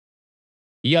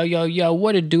Yo, yo, yo,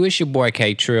 what it do? It's your boy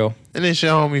K Trill. And it's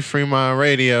your homie Fremont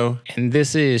Radio. And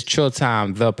this is Trill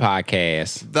Time, the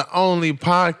podcast. The only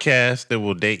podcast that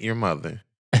will date your mother.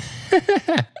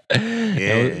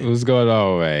 Yeah. What's going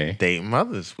on, man? Dating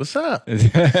mothers. What's up?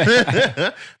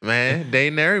 Man,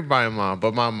 dating everybody's mom,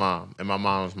 but my mom, and my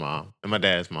mom's mom, and my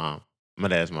dad's mom. My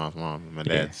dad's mom's mom, and my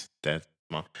dad's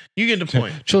mom. You get the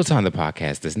point. Trill Time, the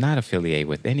podcast does not affiliate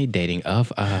with any dating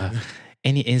of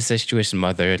any incestuous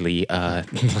motherly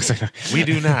We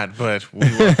do not, but we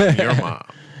welcome your mom.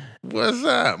 What's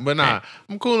up? But nah,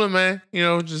 I'm cooling, man. You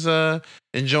know, just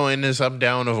enjoying this up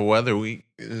down of a weather week.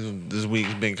 This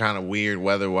week's been kind of weird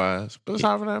weather-wise. But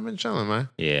aside from that, I've been chilling, man.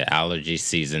 Yeah, allergy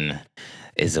season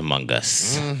is among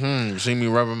us. You see me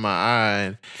rubbing my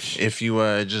eye. If you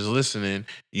just listening,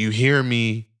 you hear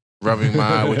me rubbing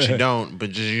my eye, which you don't,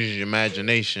 but just use your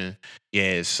imagination. Yeah,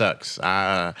 it sucks.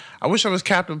 I wish I was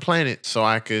Captain Planet so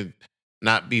I could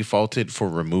not be faulted for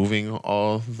removing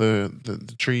all the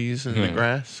trees and the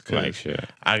grass. Like, sure.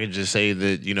 I could just say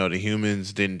that, you know, the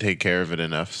humans didn't take care of it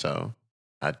enough, so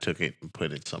I took it and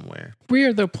put it somewhere.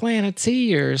 We're the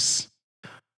Planeteers.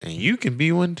 And you can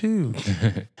be one too.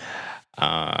 Man,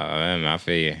 I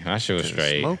feel you. I sure was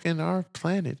straight. Smoking our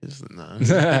planet is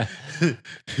not.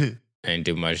 Ain't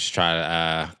do much. Try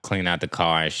to clean out the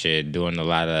car and shit. Doing a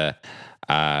lot of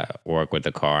work with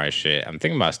the car and shit. I'm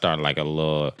thinking about starting like a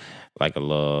little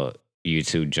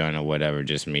YouTube joint or whatever.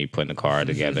 Just me putting the car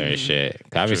together and shit.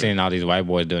 I've been seeing all these white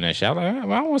boys doing that shit. I'm like,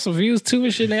 well, I want some views too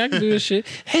and shit. Like, I can do this shit.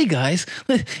 Hey guys,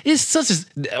 it's such a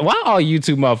why all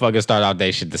YouTube motherfuckers start out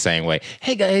their shit the same way.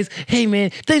 Hey guys, hey man,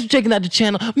 thanks for checking out the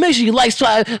channel. Make sure you like,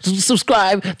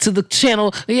 subscribe to the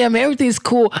channel. Yeah, man, everything's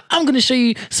cool. I'm gonna show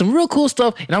you some real cool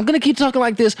stuff, and I'm gonna keep talking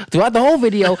like this throughout the whole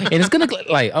video. And it's gonna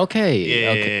like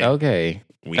okay.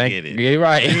 We get it. You're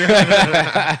right.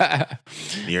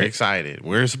 You're excited.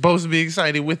 We're supposed to be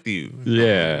excited with you.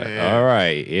 Yeah. All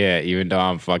right. Yeah. Even though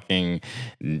I'm fucking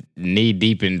knee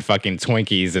deep in fucking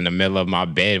Twinkies in the middle of my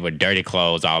bed with dirty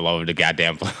clothes all over the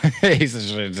goddamn place and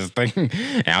shit, just thinking,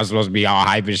 and I'm supposed to be all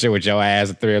hype and shit with your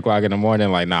ass at 3 o'clock in the morning.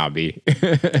 Like, nah, B.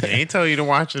 They ain't tell you to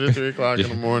watch it at 3 o'clock in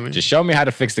the morning. Just show me how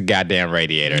to fix the goddamn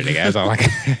radiator, nigga. That's all I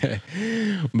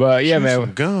can. But yeah, man.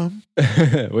 Some gum.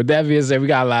 With that being said, we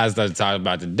got a lot of stuff to talk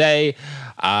about today.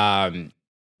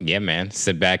 Yeah, man.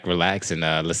 Sit back, relax, and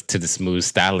listen to the smooth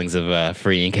stylings of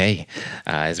Free and K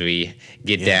as we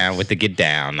get down with the get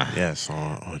down. Yes,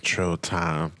 on Trill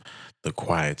Time, the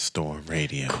Quiet Storm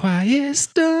Radio. Quiet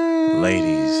Storm.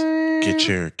 Ladies, get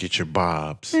your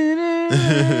bobs.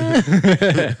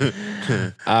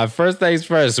 First things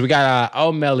first, we got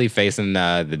O'Malley facing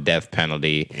the death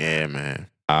penalty. Yeah, man.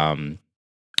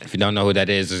 If you don't know who that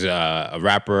is a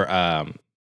rapper.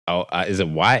 Is it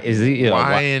Y? Is he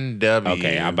YNW?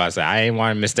 Okay, I'm about to say I ain't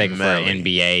want to mistake for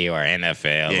NBA or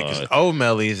NFL. Yeah, because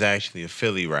O'Malley is actually a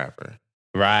Philly rapper.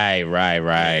 Right.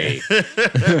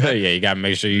 Yeah, you gotta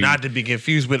make sure you not to be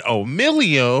confused with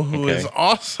O'Milio, who is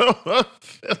also a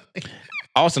Philly.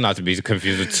 Also not to be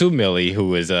confused with 2 Millie,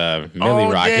 who is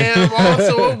Millie Rocket. Damn,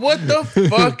 also, what the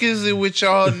fuck is it with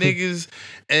y'all niggas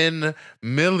and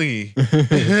Millie?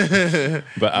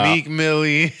 But Meek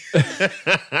Millie.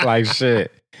 Like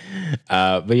shit.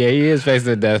 But yeah, he is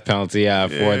facing the death penalty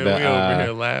for the we over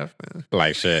here laughing.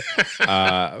 Like shit.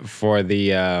 For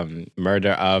the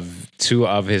murder of 2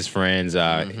 of his friends.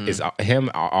 Is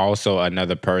him also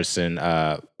another person,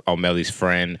 O'Malley's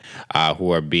friend,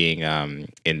 who are being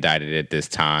indicted at this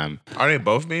time. Are they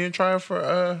both being tried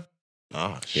for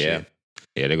oh shit.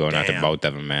 Yeah, they're going after both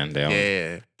of them, man.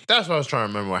 That's what I was trying to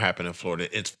remember what happened in Florida.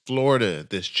 It's Florida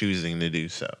that's choosing to do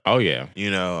so. Oh yeah.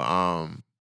 You know,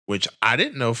 which I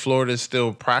didn't know Florida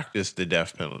still practiced the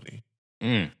death penalty.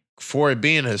 For it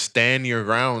being a stand your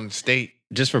ground state.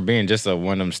 Just for being just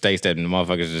one of them states that the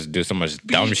motherfuckers just do so much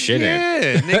dumb shit in.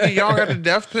 Yeah, nigga, y'all got the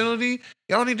death penalty.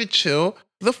 Y'all need to chill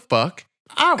the fuck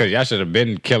out. Because y'all should have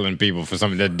been killing people for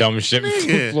some of the dumb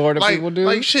shit Florida people do.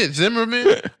 Like shit,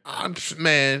 Zimmerman,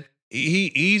 man,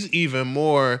 he's even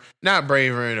more, not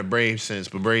braver in a brave sense,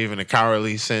 but brave in a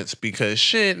cowardly sense because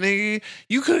shit, nigga,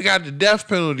 you could have got the death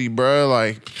penalty, bro.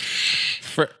 Like,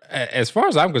 as far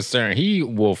as I'm concerned, he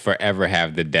will forever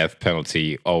have the death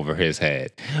penalty over his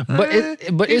head. But he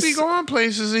be going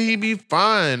places and he be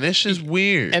fine. That's just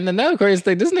weird. And another crazy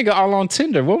thing, this nigga all on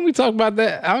Tinder. When we talk about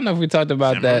that, I don't know if we talked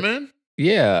about Zimmerman? that.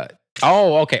 Yeah.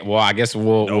 Oh, okay. Well, I guess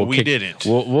we didn't.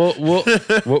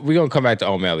 We're gonna come back to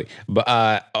O'Malley,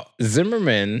 but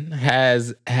Zimmerman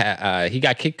he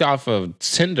got kicked off of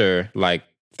Tinder like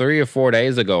 3 or 4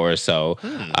 days ago or so.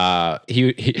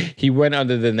 He went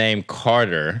under the name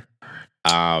Carter,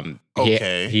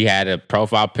 Okay. He had a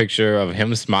profile picture of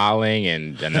him smiling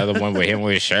and another one with him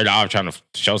with his shirt off, trying to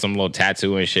show some little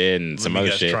tattoo and shit and some other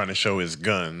shit. Trying to show his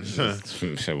guns.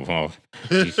 Well,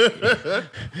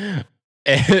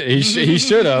 he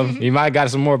should have. He might have got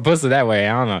some more pussy that way.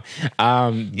 I don't know.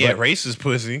 Yeah, racist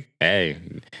pussy. Hey,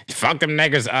 fuck them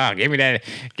niggas.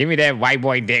 Give me that white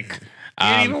boy dick. He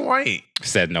ain't even white.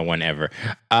 Said no one ever.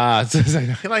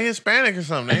 He like Hispanic or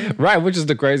something. Right, which is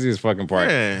the craziest fucking part.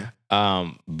 Yeah.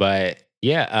 But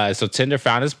yeah, so Tinder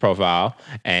found his profile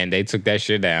and they took that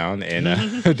shit down, and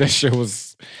that shit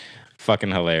was fucking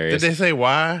hilarious. Did they say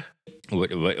why? What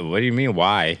do you mean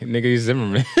why? Nigga, you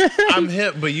Zimmerman. I'm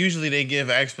hip, but usually they give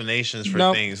explanations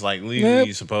for things like legally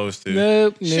you're supposed to.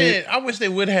 Nope. Shit, I wish they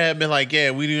would have been like,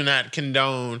 yeah, we do not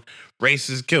condone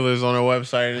racist killers on our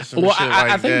website or some shit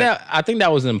I think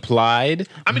that was implied.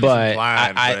 I mean, but it's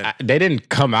implied, I, they didn't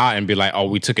come out and be like, oh,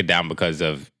 we took it down because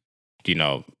of,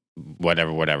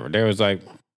 whatever. They was like,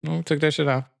 no, we took that shit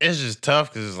out. It's just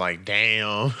tough because it's like,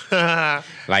 damn.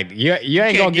 Like, you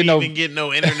ain't gonna get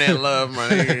no internet love, my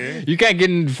nigga. You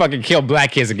can't fucking kill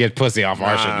black kids and get pussy off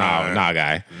our shit. Nah,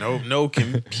 guy. No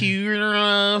computer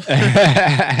love.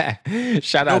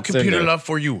 Shout out Tinder. Computer Tinder. love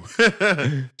for you.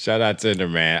 Shout out Tinder,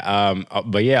 man.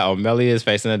 But yeah, O'Malley is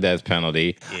facing a death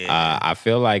penalty. Yeah. I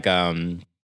feel like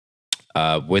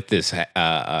with this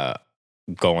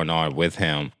going on with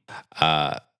him,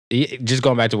 just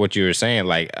going back to what you were saying,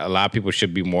 like a lot of people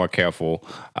should be more careful,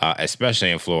 especially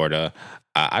in Florida.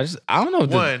 I don't know.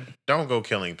 One, don't go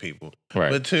killing people.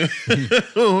 Right. But two,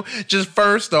 just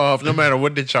first off, no matter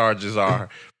what the charges are,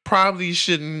 probably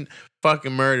shouldn't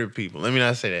fucking murder people. Let me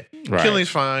not say that. Right. Killing's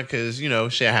fine because,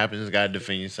 shit happens. Got to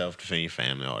defend yourself, defend your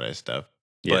family, all that stuff.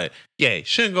 Yeah. But yeah,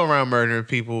 shouldn't go around murdering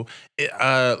people.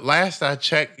 Last I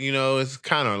checked, it's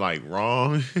kind of like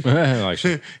wrong. Like,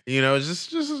 just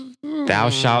thou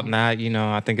shalt not.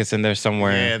 I think it's in there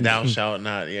somewhere. Yeah, thou shalt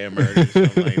not. Yeah, murder,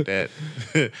 something like that.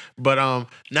 But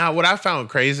now what I found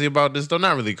crazy about this, though,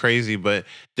 not really crazy, but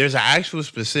there's an actual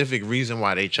specific reason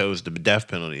why they chose the death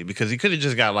penalty, because he could have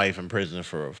just got life in prison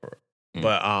for.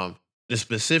 But the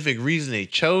specific reason they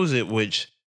chose it,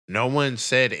 which no one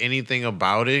said anything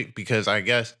about it because I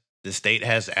guess the state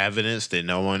has evidence that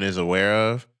no one is aware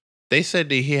of. They said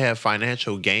that he had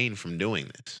financial gain from doing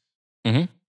this.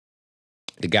 Mm-hmm.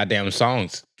 The goddamn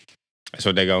songs.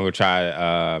 So they're going to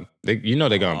try, they're going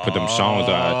to put them songs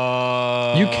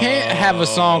on. You can't have a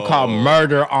song called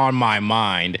Murder on My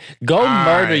Mind. Go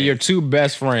murder your two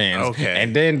best friends. Okay.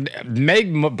 And then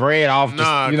make bread off when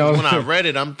I read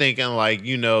it, I'm thinking like,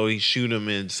 he shoot him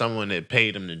and someone that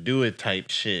paid him to do it type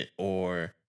shit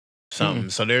or something.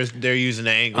 So they're using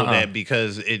the angle that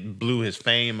because it blew his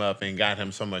fame up and got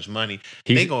him so much money,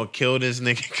 they gonna kill this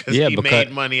nigga because he made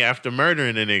money after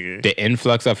murdering a nigga. The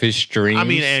influx of his streams. I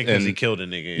mean, and because he killed a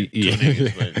nigga. Yeah,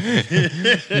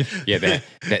 Niggas, yeah,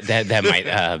 that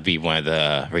might be one of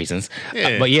the reasons.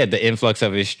 Yeah. But yeah, the influx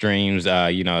of his streams.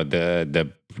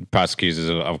 The prosecutors,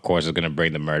 of course, are gonna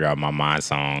bring the "Murder on My Mind"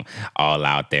 song all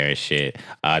out there and shit.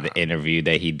 The interview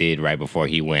that he did right before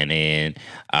he went in,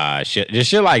 just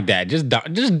shit like that. Just dumb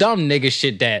nigga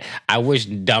shit that I wish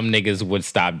dumb niggas would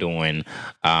stop doing.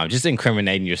 Just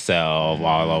incriminating yourself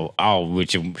all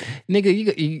with your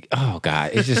nigga. You oh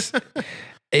god, it's just.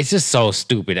 It's just so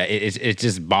stupid. It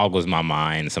just boggles my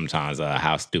mind sometimes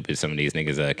how stupid some of these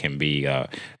niggas can be,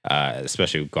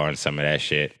 especially regarding some of that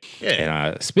shit. Yeah.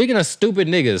 And speaking of stupid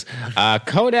niggas,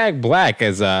 Kodak Black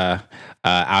is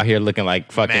out here looking like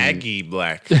fucking Maggie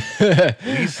Black,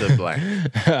 Lisa Black.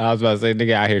 I was about to say,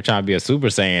 nigga out here trying to be a Super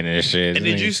Saiyan and shit. And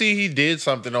did you see he did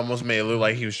something almost made it look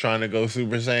like he was trying to go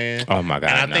Super Saiyan? Oh my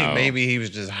god! And I think maybe he was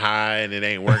just high and it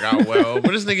ain't work out well.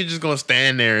 But this nigga just gonna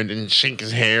stand there and then shink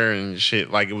his hair and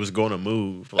shit like it was gonna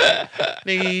move. Like,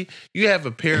 nigga, you have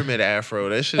a pyramid afro.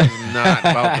 That shit is not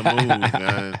about to move,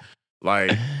 man.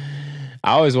 Like.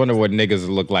 I always wonder what niggas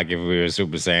would look like if we were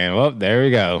Super Saiyan. Well, there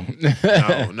we go.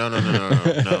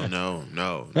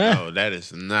 No. That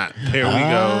is not. There we go.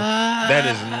 That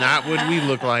is not what we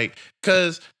look like.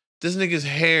 Cause this nigga's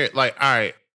hair, like, all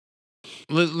right.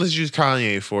 Let's use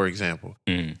Kanye for example.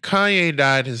 Kanye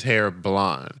dyed his hair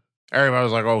blonde. Everybody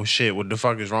was like, "Oh shit, what the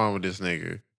fuck is wrong with this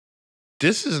nigga?"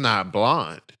 This is not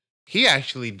blonde. He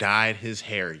actually dyed his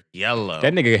hair yellow.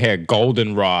 That nigga hair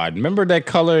goldenrod. Remember that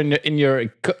color in your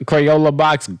Crayola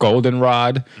box?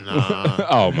 Goldenrod? Nah.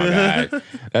 Oh my god.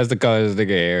 That's the color this nigga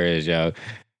hair is, yo.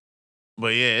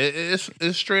 But yeah,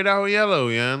 it's straight out yellow,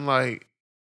 yeah. Like,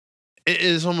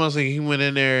 it's almost like he went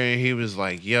in there and he was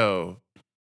like, yo,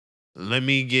 let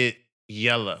me get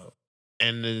yellow.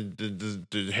 And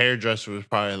the hairdresser was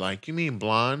probably like, "You mean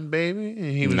blonde, baby?"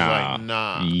 And he was Nah, like,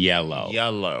 "Nah, yellow.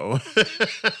 yellow."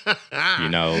 You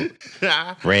know,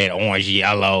 red, orange,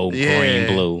 yellow, green, Yeah.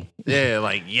 blue. Yeah,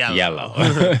 like yellow. Yellow.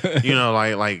 You know,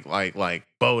 like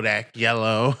Bodak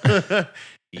yellow.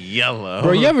 Yellow.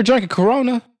 Bro, you ever drank a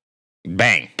Corona?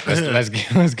 Bang. Let's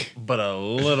get. But a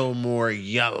little more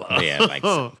yellow. Yeah, like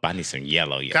I need some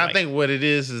yellow. Yeah, I think what it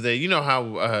is that you know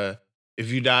how if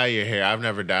you dye your hair, I've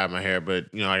never dyed my hair, but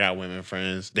you know I got women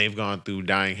friends. They've gone through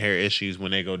dyeing hair issues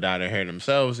when they go dye their hair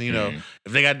themselves. And, you know,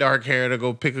 if they got dark hair, they'll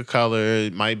go pick a color.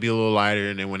 It might be a little lighter,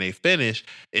 and then when they finish,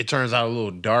 it turns out a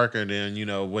little darker than you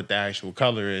know what the actual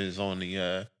color is on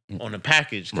the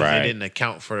package because they didn't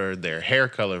account for their hair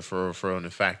color for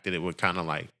the fact that it would kind of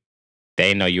like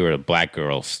they know you were the black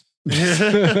girls.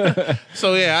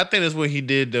 So yeah, I think that's what he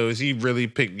did though. Is he really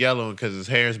picked yellow because his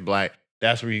hair is black?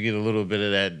 That's where you get a little bit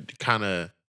of that kind of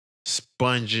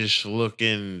spongish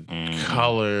looking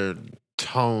color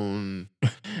tone.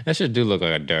 That shit do look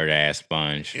like a dirt ass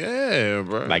sponge. Yeah,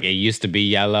 bro. Like it used to be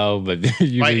yellow, but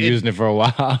you've been using it for a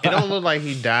while. It don't look like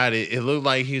he dyed it. It looked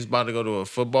like he was about to go to a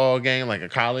football game, like a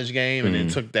college game, and then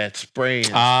took that spray and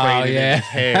sprayed it in his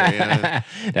hair. You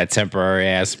know? That temporary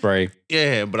ass spray.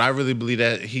 Yeah, but I really believe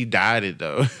that he dyed it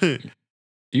though.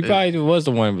 You probably was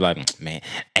the one like, man,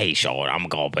 hey, short, I'm gonna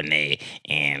go up in there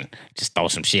and just throw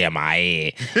some shit in my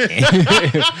head.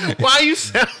 Why you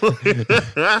sound?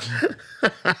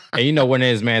 And you know, one of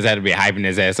his mans had to be hyping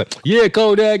his ass up. Yeah,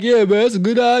 Kodak, yeah, bro, that's a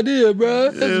good idea,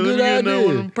 bro. That's a good idea.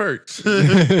 One of them perks.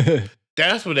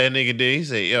 That's what that nigga did. He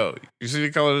said, "Yo, you see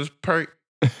the color of this perk?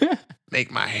 Make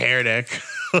my hair that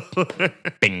color."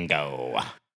 Bingo.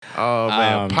 Oh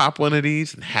man, pop one of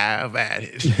these and have at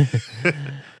it.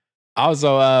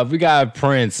 Also, we got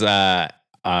Prince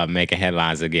making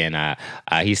headlines again.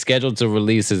 He's scheduled to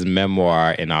release his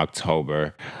memoir in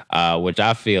October, which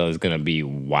I feel is gonna be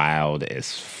wild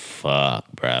as fuck,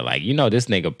 bro. Like, you know, this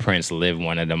nigga Prince lived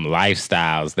one of them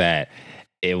lifestyles that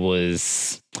it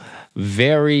was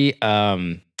very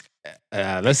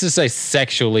let's just say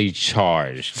sexually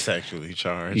charged. Sexually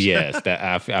charged. Yes, that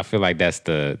I feel like that's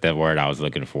the word I was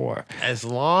looking for. As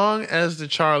long as the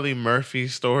Charlie Murphy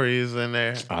story is in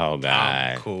there, oh god,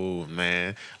 I'm cool,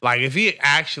 man. Like if he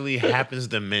actually happens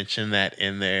to mention that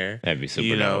in there, that'd be super.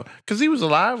 You know, because he was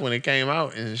alive when it came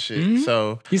out and shit. Mm-hmm.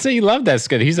 So he said he loved that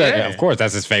sketch. He said, of course,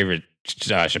 that's his favorite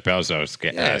Chappelle Show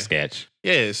sketch.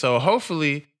 Yeah. So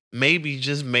hopefully, maybe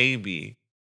just maybe.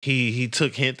 He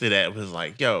took hint to that, was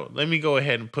like, yo, let me go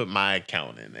ahead and put my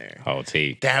account in there. Oh,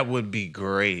 T. That would be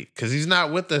great. Because he's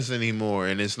not with us anymore.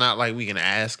 And it's not like we can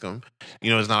ask him. You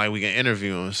know, it's not like we can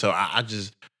interview him. So I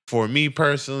just, for me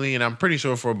personally, and I'm pretty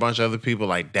sure for a bunch of other people,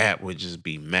 like that would just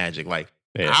be magic. Like,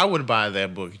 I would buy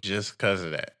that book just because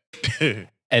of that.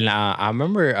 And I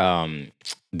remember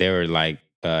they were like,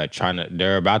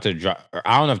 they're about to drop.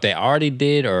 I don't know if they already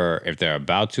did or if they're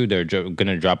about to. They're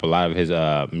gonna drop a lot of his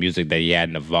music that he had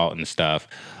in the vault and stuff.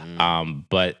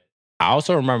 But I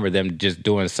also remember them just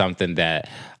doing something that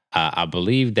I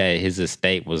believe that his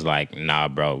estate was like, nah,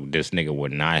 bro, this nigga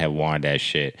would not have wanted that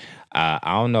shit. I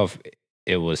don't know if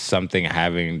it was something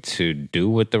having to do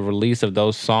with the release of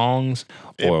those songs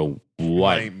or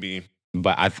what. Might be.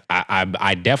 But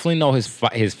I definitely know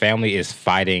his family is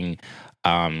fighting.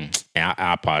 And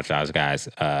I apologize, guys.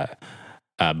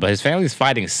 But his family's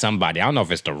fighting somebody. I don't know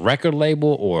if it's the record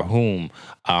label or whom.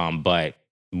 But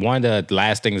one of the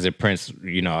last things that Prince,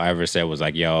 you know, ever said was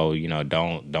like, "Yo, you know,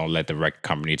 don't let the record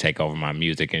company take over my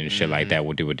music and shit like that."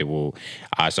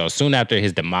 So soon after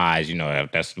his demise, you know,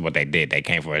 that's what they did. They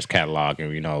came for his catalog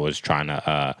and you know was trying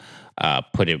to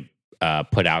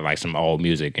put out like some old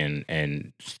music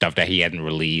and stuff that he hadn't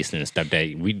released and stuff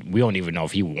that we don't even know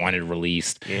if he wanted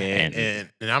released. Yeah,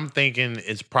 and I'm thinking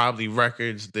it's probably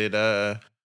records that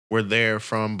were there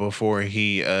from before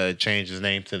he changed his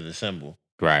name to The Symbol.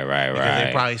 Right. Because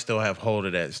they probably still have hold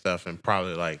of that stuff and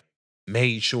probably like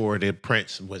made sure that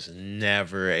Prince was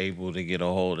never able to get a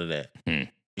hold of that.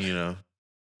 You know,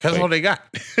 because all they got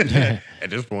at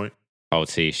this point. Oh,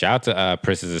 see, shout out to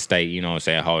Prince's estate. You know what I'm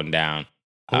saying, holding down.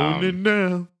 Holding it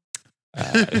down.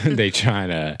 They trying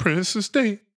to Prince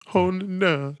estate holding it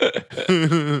down.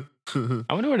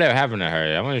 I wonder what happened to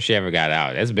her. I wonder if she ever got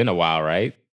out. It's been a while,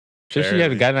 right? Should she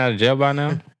have gotten out of jail by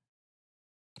now?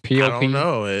 POP? I don't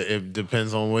know. It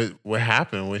depends on what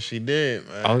happened, what she did.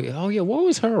 Man. Oh yeah. What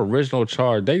was her original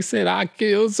charge? They said I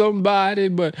killed somebody,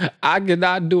 but I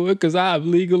cannot do it because I'm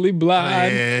legally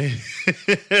blind.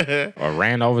 Or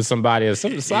ran over somebody or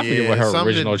something. I forget what her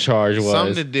original charge was.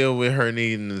 Something to deal with her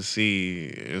needing to see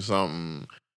or something.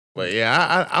 But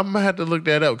yeah, I'm gonna have to look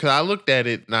that up because I looked at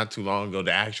it not too long ago.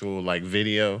 The actual like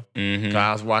video. Mm-hmm. 'Cause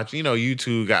I was watching. You know,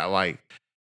 YouTube got like,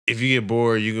 if you get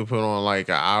bored, you can put on like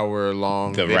an hour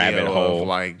long The video rabbit hole. of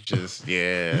like just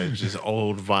just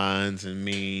old vines and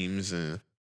memes and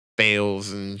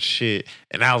fails and shit.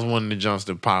 And that was one of the jumps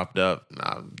that popped up.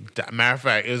 Matter of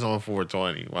fact, it was on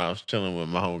 420 while I was chilling with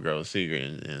my homegirl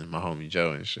Secret and my homie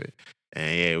Joe and shit.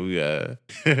 And yeah,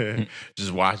 we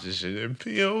just watch this shit. And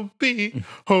P.O.P.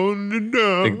 holding it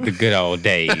down. The good old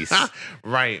days.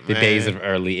 Right, The man. days of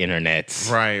early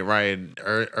internets. Right.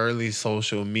 Early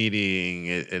social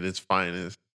media at its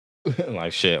finest.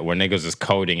 Like shit, where niggas was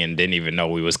coding and didn't even know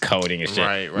we was coding and shit.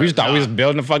 Right. We just thought we was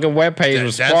building a fucking web page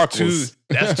with sparkles.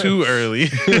 That's too early.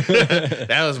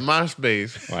 That was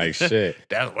MySpace. Like shit.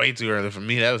 That was way too early for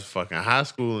me. That was fucking high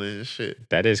school and shit.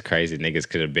 That is crazy. Niggas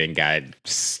could have been got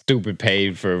stupid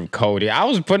paid for coding. I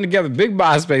was putting together big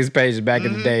MySpace pages back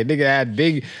in the day. Nigga had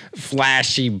big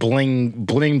flashy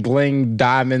bling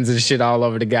diamonds and shit all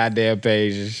over the goddamn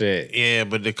page and shit. Yeah,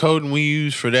 but the coding we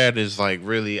use for that is like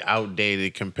really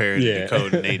outdated compared to the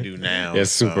coding they do now. It's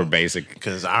super basic.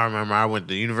 Because I remember I went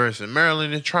to the University of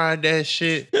Maryland and tried that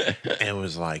shit and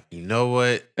was like, you know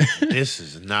what? This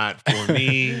is not for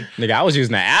me. Nigga, I was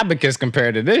using the Abacus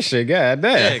compared to this shit. God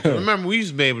damn. Yeah, 'cause remember we used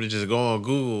to be able to just go on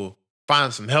Google,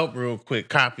 find some help real quick,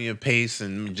 copy and paste,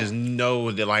 and just know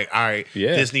that like, all right,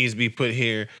 this needs to be put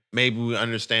here. Maybe we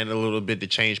understand a little bit to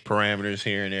change parameters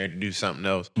here and there to do something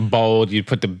else. Bold, you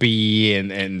put the B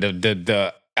and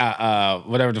the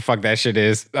whatever the fuck that shit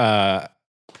is.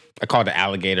 I call it the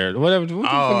alligator. Whatever. What the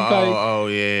fuck you call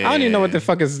it? Yeah. I don't even know what the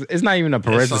fuck is. It's not even a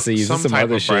parentheses. It's some type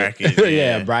other of shit. bracket.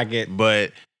 Yeah, bracket.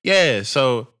 But yeah,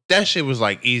 so that shit was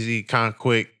like easy, kind of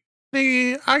quick.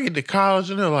 Nigga, I get to college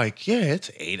and they're like, yeah,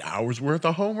 it's 8 hours worth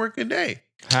of homework a day.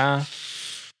 Huh?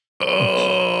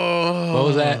 Oh. What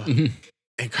was that?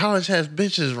 And college has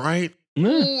bitches, right?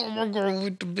 Oh, I'm gonna go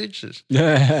with the bitches.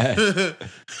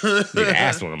 Nigga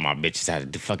asked one of my bitches how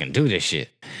to fucking do this shit.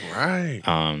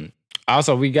 Right.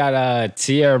 Also, we got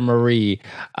Tierra Marie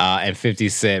and 50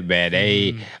 Cent, man.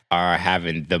 They are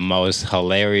having the most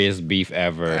hilarious beef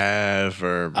ever.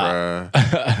 Bruh.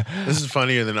 This is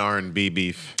funnier than R&B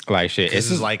beef. Like shit. This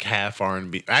is like half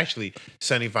R&B. Actually,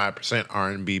 75%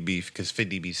 R&B beef because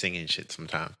 50 be singing shit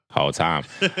sometimes. Whole time.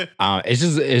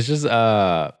 It's just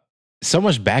so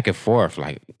much back and forth.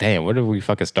 Like, damn, where did we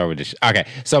fucking start with this shit? Okay,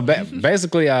 so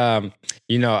basically,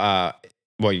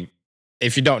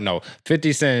 if you don't know,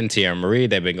 50 Cent and Tierra Marie,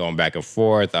 they've been going back and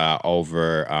forth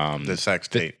over the sex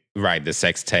tape. Right, the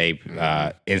sex tape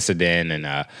incident.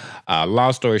 And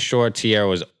long story short, Tierra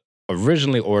was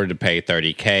originally ordered to pay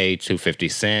 $30K to 50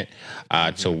 Cent,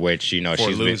 to which, she's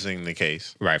losing the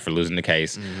case. Right, for losing the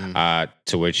case.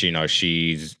 To which,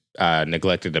 she's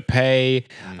neglected to pay.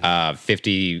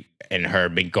 50 and her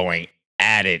been going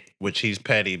at it, which he's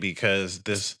petty because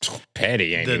this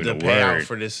petty ain't even the a payout word.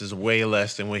 For this is way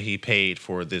less than what he paid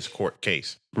for this court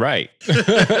case. Right.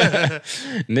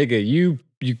 Nigga,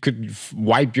 you could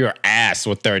wipe your ass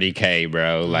with $30K,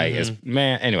 bro. Like it's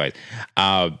anyways.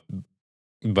 So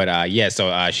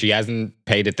she hasn't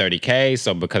paid the $30K.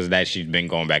 So because of that, she's been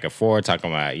going back and forth,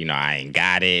 talking about, I ain't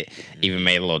got it. Even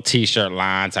made a little t-shirt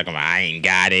line talking about I ain't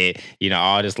got it.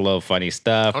 All this little funny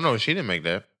stuff. Oh no, she didn't make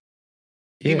that.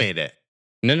 He made that.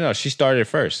 No, she started it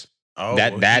first. Oh,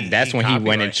 that's when he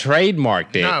went and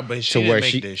trademarked it. Nah, but she didn't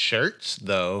make the shirts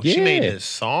though. Yeah. She made this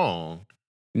song.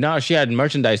 No, she had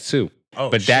merchandise too. Oh,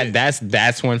 but shit.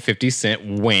 that's when 50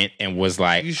 Cent went and was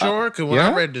like, you sure? Because when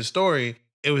I read the story,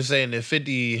 it was saying that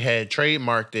 50 had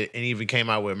trademarked it and even came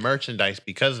out with merchandise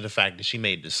because of the fact that she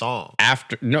made the song.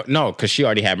 No, because she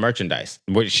already had merchandise.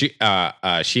 What she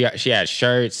had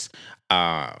shirts,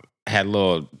 had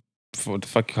little, what the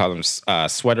fuck you call them,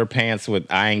 sweater pants with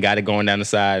I ain't got it going down the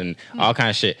side and all kind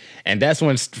of shit. And that's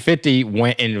when 50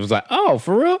 went and was like, oh,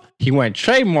 for real? He went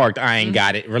trademarked I ain't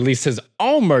got it, released his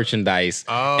own merchandise.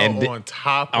 Oh, and on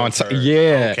top of her.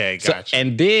 Yeah. Okay, gotcha.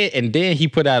 And then he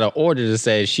put out an order that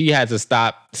said she had to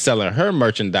stop selling her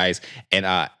merchandise and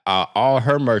all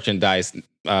her merchandise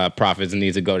profits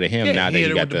need to go to him now that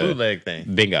he got the bootleg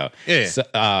thing. Bingo.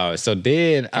 Yeah. So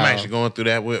then I'm actually going through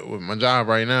that with my job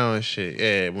right now and shit.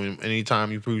 Yeah,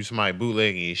 anytime you prove somebody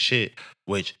bootlegging your shit,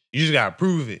 which you just gotta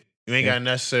prove it. You ain't gotta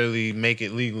necessarily make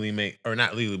it legally or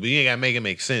not legally, but you ain't gotta make it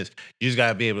make sense. You just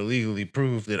gotta be able to legally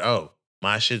prove that, oh,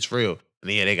 my shit's real.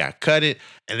 And then they gotta cut it,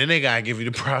 and then they gotta give you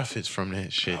the profits from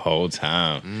that shit. Whole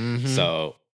time. Mm-hmm.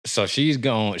 So So she's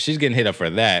getting hit up for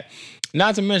that.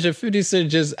 Not to mention, 50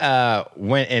 Cent just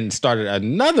went and started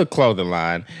another clothing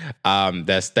line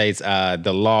that states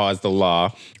the law is the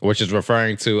law, which is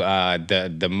referring to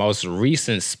the most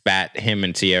recent spat him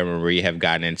and Tierra Marie have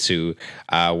gotten into,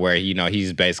 where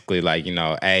he's basically like,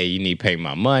 hey, you need to pay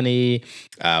my money.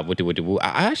 I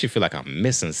actually feel like I'm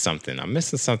missing something. I'm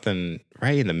missing something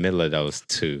right in the middle of those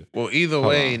two. Well, either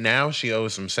way, now she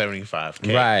owes him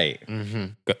 $75K. Right. Mm-hmm.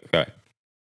 Go ahead.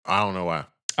 I don't know why.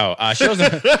 Oh,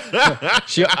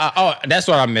 that's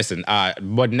what I'm missing.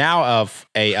 But now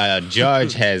a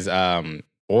judge has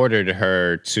ordered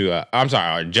her to. I'm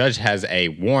sorry, a judge has a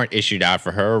warrant issued out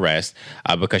for her arrest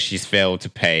because she's failed to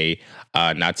pay.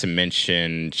 Not to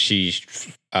mention,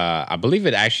 I believe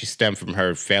it actually stemmed from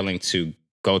her failing to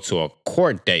go to a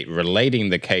court date relating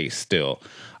the case still,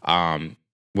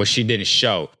 which she didn't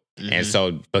show. Mm-hmm. And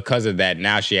so because of that,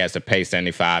 now she has to pay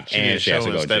 $75 and she has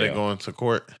to go to jail. Instead of going to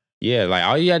court. Yeah, like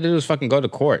all you had to do is fucking go to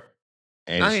court.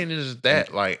 And not even just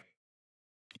that, like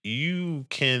you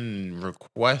can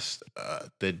request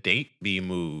the date be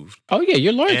moved. Oh yeah,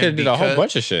 your lawyer could have did a whole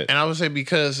bunch of shit. And I would say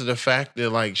because of the fact that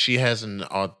like she has an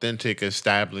authentic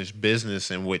established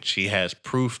business in which she has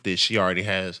proof that she already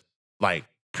has like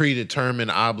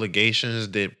predetermined obligations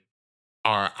that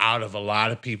are out of a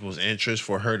lot of people's interest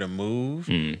for her to move,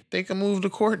 they can move the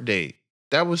court date.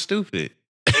 That was stupid.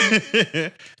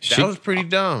 That was pretty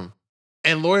dumb.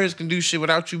 And lawyers can do shit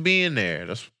without you being there.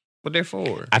 That's what they're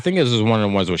for. I think this was one of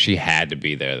the ones where she had to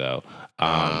be there though.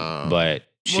 But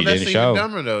she didn't show. Even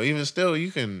dumber though. Even still,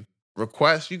 you can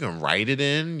request, you can write it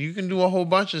in, you can do a whole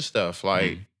bunch of stuff.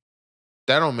 Like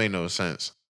that don't make no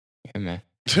sense. Yeah,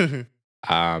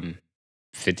 man.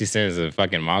 50 Cent is a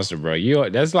fucking monster, bro.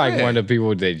 That's like one of the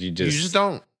people that you just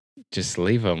don't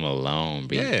leave him alone,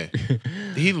 bro. Yeah.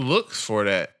 He looks for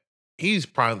that. He's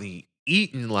probably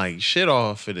eating like shit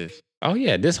off of this. Oh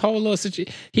yeah, this whole little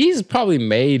situation. He's probably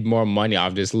made more money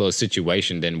off this little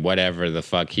situation than whatever the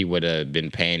fuck he would have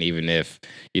been paying, even if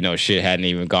shit hadn't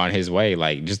even gone his way.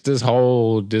 Like just this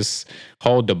whole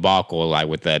debacle, like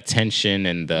with the attention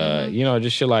and the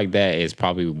just shit like that is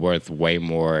probably worth way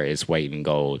more its weight in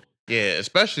gold. Yeah,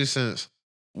 especially since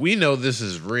we know this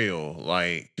is real.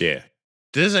 Like, yeah,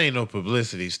 this ain't no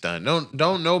publicity stunt.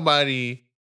 Don't nobody.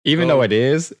 Even though it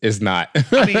is, it's not.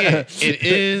 I mean, yeah, it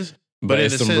is. But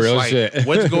it's some real shit.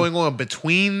 What's going on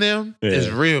between them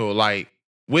is real. Like,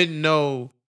 wouldn't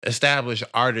no established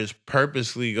artist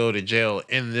purposely go to jail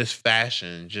in this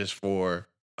fashion just for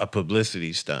a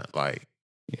publicity stunt? Like,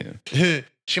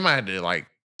 she might have to like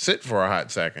sit for a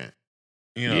hot second.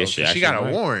 She got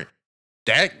a warrant.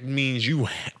 That means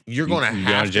you're gonna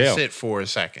have to sit for a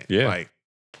second. Yeah. Like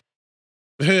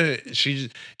she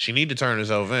need to turn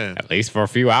herself in. At least for a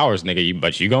few hours, nigga.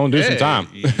 But you gonna do some time.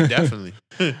 Definitely.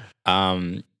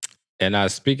 And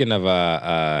speaking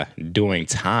of doing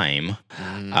time,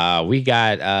 we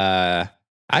got I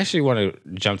actually want to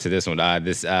jump to this one.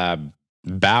 This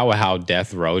Bow Wow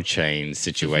Death Row Chain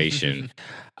situation.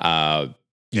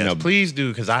 Please do,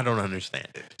 because I don't understand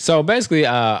it. So basically,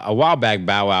 a while back,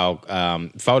 Bow Wow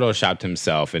photoshopped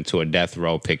himself into a death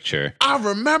row picture. I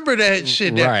remember that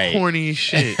shit, that corny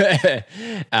shit. Saying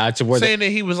that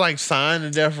he was like signed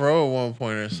to death row at one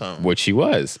point or something. Which he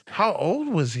was. How old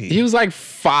was he? He was like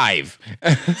 5.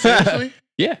 Seriously?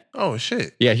 Yeah. Oh,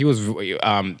 shit. Yeah, he was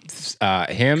him.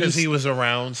 Because he was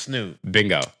around Snoop.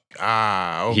 Bingo.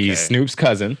 Okay. He's Snoop's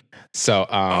cousin. So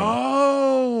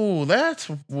that's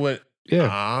what.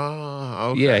 Yeah.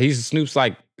 Okay. Yeah, he's Snoop's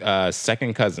like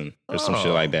second cousin or some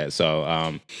shit like that.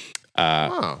 So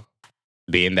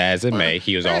being that as it may,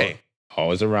 he was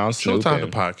always around Snoop. Showtime the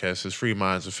podcast is Free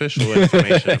Mind's official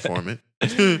information informant.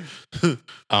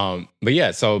 But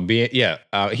yeah, so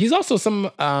he's also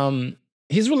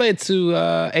he's related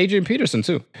to Adrian Peterson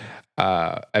too.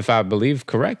 If I believe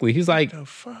correctly. He's like the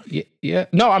fuck? Yeah.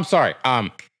 No, I'm sorry.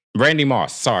 Randy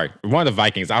Moss, sorry, one of the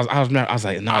Vikings. I was like, no, it's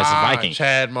a Viking.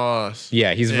 Chad Moss.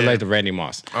 Yeah, he's related to Randy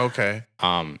Moss. Okay.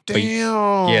 Damn.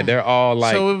 But, they're all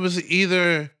like. So it was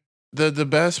either the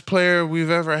best player we've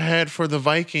ever had for the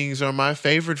Vikings or my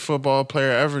favorite football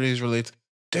player ever. These relates.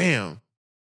 Damn.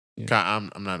 Yeah.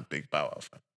 God, I'm not a big Bow Wow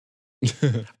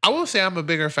fan. I will say I'm a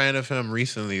bigger fan of him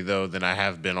recently though than I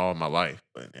have been all my life.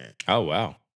 But, oh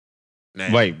wow.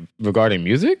 Wait, regarding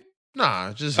music?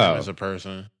 Nah, just him as a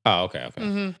person. Oh, okay.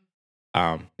 Mm-hmm.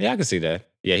 Yeah, I can see that.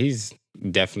 Yeah, he's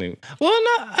definitely. Well,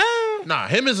 nah,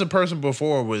 him as a person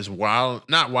before was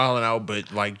not wilding out,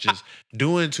 but like just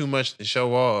doing too much to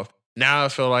show off. Now I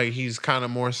feel like he's kind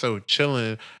of more so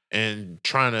chilling, and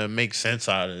trying to make sense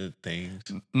out of things.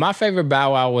 My favorite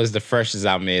Bow Wow was the Fresh as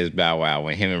I'm Is Bow Wow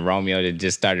when him and Romeo they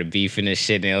just started beefing and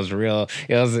shit. And it was real.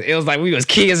 It was like we was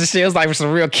kids and shit. It was like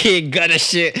some real kid gutter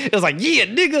shit. It was like, yeah,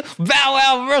 nigga, Bow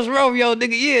Wow versus Romeo,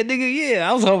 nigga, yeah.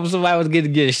 I was hoping somebody was going to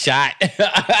get shot.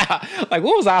 Like,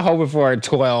 what was I hoping for at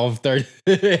 12, 30?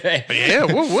 Yeah,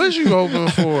 what was you hoping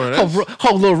for?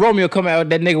 Hope little Romeo come out with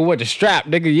that nigga with the strap,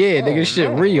 nigga. Yeah, nigga, shit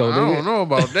real. Nigga. I don't know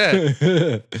about that.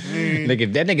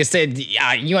 Nigga, that nigga said,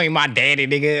 you ain't my daddy,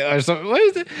 nigga, or something. What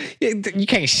is it? You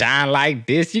can't shine like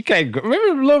this. You can't.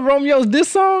 Remember Lil Romeo's diss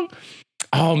song?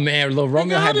 Oh man, Lil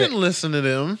Romeo I didn't listen to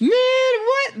them. Man,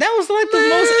 what? That was like the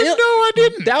most. No, I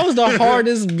didn't. That was the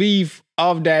hardest beef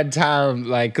of that time.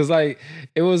 Like, cause like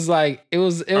it was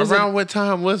around what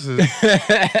time was it?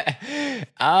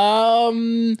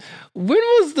 When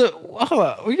was the? Hold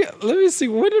on, let me see.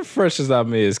 When did Fresh as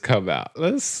I'm Is come out?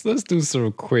 Let's do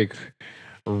some quick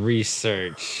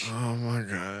research. Oh my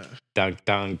god. Dun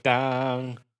dun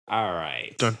dun. All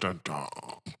right. Dun dun dun.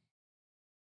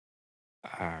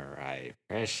 All right.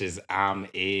 Fresh as I'm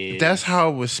Is. That's how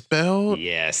it was spelled?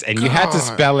 Yes. And you had to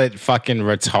spell it fucking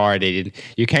retarded.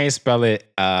 You can't spell it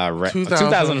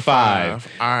 2005.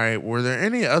 All right. Were there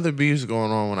any other beefs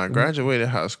going on when I graduated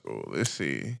high school? Let's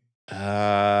see. You're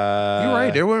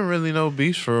right. There wasn't really no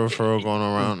beefs for going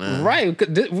around now. Right.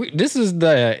 This is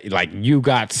the like you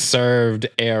got served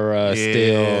era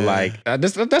still. Like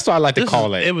that's what I like to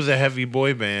call it. It was a heavy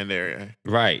boy band area.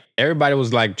 Right. Everybody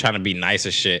was like trying to be nice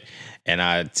as shit.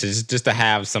 And just to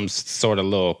have some sort of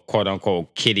little quote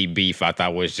unquote kiddie beef, I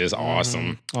thought was just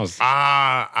awesome.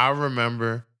 I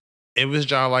remember. It was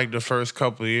just like the first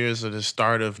couple of years of the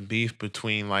start of beef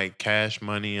between like Cash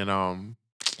Money and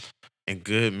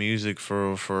Good Music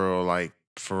for like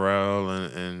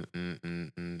Pharrell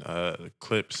and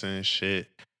Clips and shit.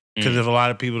 Because if a lot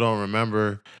of people don't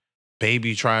remember,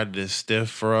 Baby tried to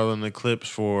stiff Pharrell and the Clips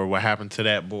for what happened to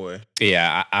that boy.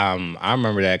 Yeah, I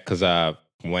remember that because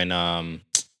when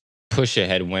Pusha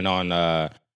had went on the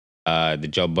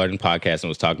Joe Budden podcast and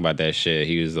was talking about that shit,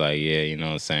 he was like, yeah, you know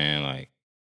what I'm saying, like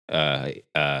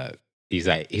he's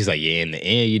like, yeah, in the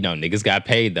end, you know, niggas got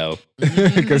paid though.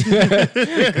 Because he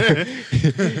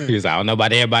was like, I don't know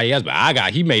about everybody else,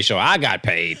 but he made sure I got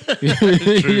paid.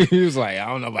 He was like, I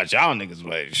don't know about y'all niggas,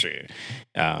 but shit.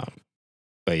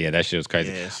 But yeah, that shit was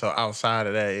crazy. Yeah, so outside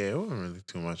of that, it wasn't really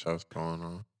too much else going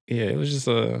on. Yeah, it was just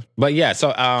but yeah,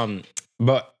 so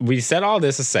but we said all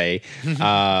this to say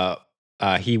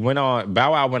he went on,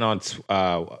 Bow Wow went on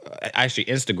actually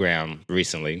Instagram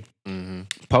recently.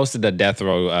 Posted the Death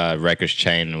Row Records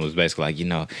chain and was basically like, you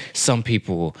know, some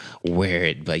people wear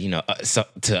it, but you know,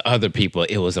 to other people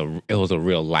it was a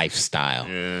real lifestyle.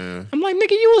 Yeah. I'm like,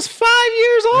 nigga, you was 5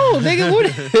 years old, nigga.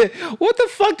 What the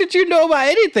fuck did you know about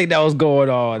anything that was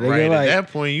going on? Nigga? Right, like, at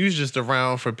that point, you was just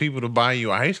around for people to buy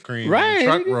you ice cream. Right,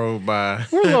 truck road by.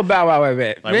 Where's little Bow Wow at?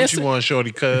 Like, man, what you want,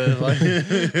 shorty? Cuz like,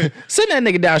 send that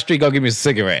nigga down the street, go give me some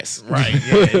cigarettes. Right,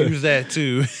 yeah, use that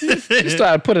too. Just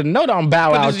try to put a note on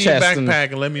Bow Wow's chest.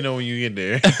 Backpack and let me know when you get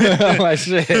there. I'm like,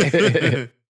 shit. This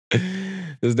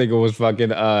nigga was fucking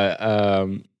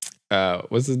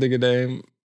what's his nigga name?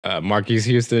 Marquise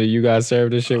Houston. You guys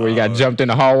served this shit where he got jumped in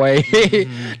the hallway.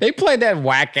 They played that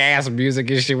whack ass music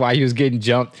and shit while he was getting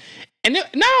jumped. And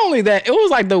not only that, it was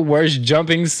like the worst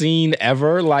jumping scene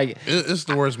ever. Like it's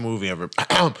the worst movie ever.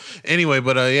 Anyway,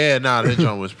 but that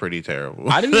jump was pretty terrible.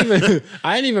 I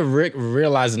didn't even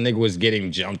realize the nigga was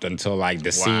getting jumped until like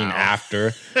the scene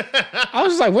after. I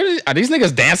was just like, are these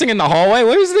niggas dancing in the hallway?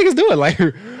 What are these niggas doing? Like,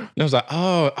 and I was like,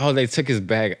 oh, they took his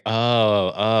bag.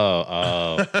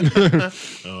 Oh.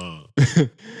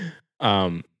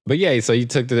 But yeah, so he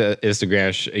took the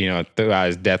Instagram, threw out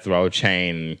his Death Row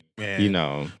chain. Man. You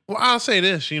know. Well, I'll say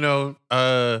this, no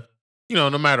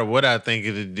matter what I think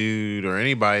of the dude or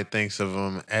anybody thinks of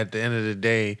him, at the end of the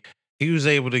day, he was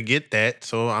able to get that.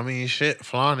 So I mean, shit,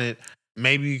 flaunt it.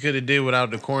 Maybe you could have did without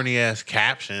the corny ass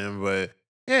caption, but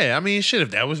yeah, I mean, shit,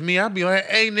 if that was me, I'd be like,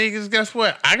 hey, niggas, guess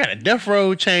what? I got a Death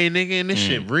Row chain, nigga, and this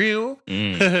shit real.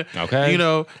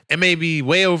 Okay. It may be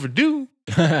way overdue.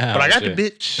 But I got the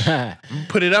bitch.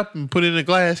 Put it up and put it in a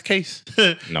glass case.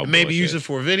 No maybe bullshit. use it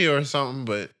for a video or something.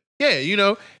 But yeah,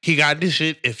 he got this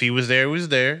shit. If he was there, he was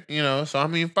there. So I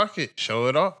mean, fuck it, show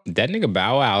it off. That nigga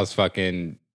Bow Wow's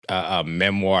fucking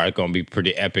memoir is gonna be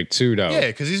pretty epic too, though. Yeah,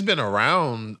 because he's been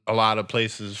around a lot of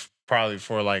places. Probably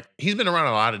for like he's been around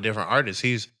a lot of different artists.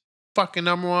 He's fucking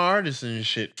 #1 artist and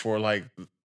shit for like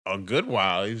a good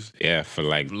while. He's for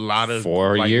like a lot of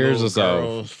 4 years or so.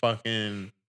 Girls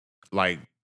fucking like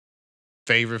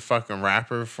favorite fucking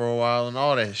rapper for a while and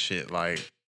all that shit. Like,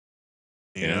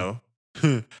 you know,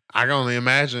 I can only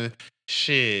imagine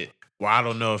Shit. Well, I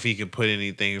don't know if he could put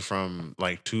anything from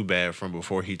like too bad from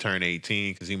before he turned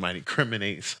 18 because he might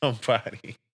incriminate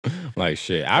somebody. Like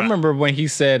shit. I remember when he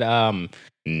said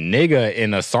nigga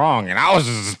in a song, and I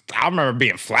remember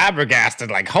being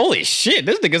flabbergasted, like, holy shit,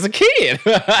 this nigga's a kid.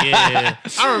 Yeah.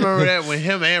 I remember that when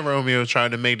him and Romeo tried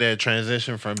to make that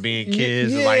transition from being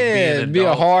kids to like being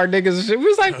a hard niggas and shit. We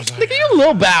was like, nigga, you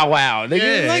little Bow Wow.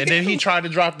 Nigga. Yeah, like, and then he tried to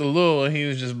drop the little and he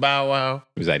was just Bow Wow.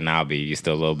 He was like, nah, B, you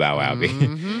still little Bow Wow, B.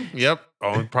 Mm-hmm. Yep.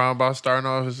 Only problem about starting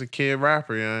off as a kid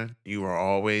rapper, yeah. You were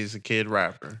always a kid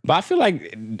rapper. But I feel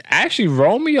like actually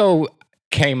Romeo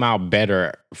came out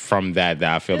better from that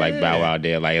I feel like Bow Wow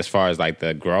did. Like as far as like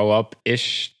the grow up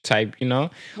ish type, you know?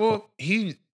 Well,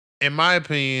 he, in my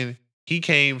opinion, he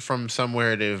came from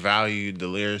somewhere that valued the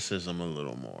lyricism a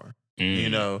little more. You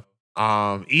know?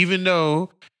 Even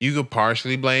though you could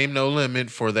partially blame No Limit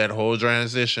for that whole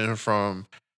transition from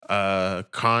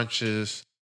conscious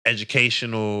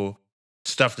educational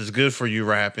stuff that's good for you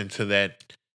rap into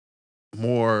that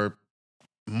more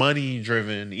money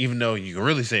driven, even though you can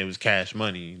really say it was Cash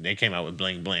Money. They came out with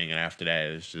Bling Bling, and after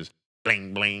that it's just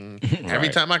bling bling. Every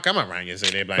time I come around, you say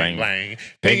they bling bling.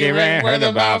 Piggy ring worth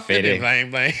about 50.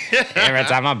 Bling bling. Every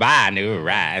time I buy a new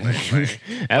ride.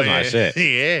 That's my shit.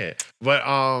 Yeah.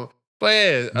 But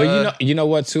you know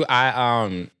what too?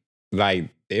 I like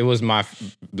it was my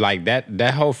like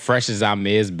that whole Fresh as I'm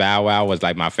Is Bow Wow was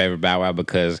like my favorite Bow Wow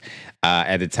because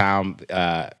at the time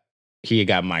he had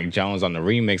got Mike Jones on the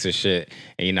remix and shit.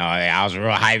 And, you know, I was real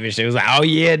hype and shit. It was like, oh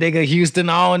yeah, nigga, Houston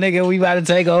on, nigga, we about to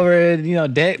take over. And, you know,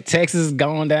 Texas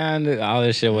going down, all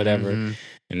this shit, whatever. Mm-hmm.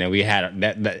 And then we had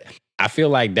that. I feel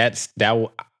like that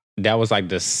was like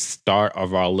the start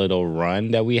of our little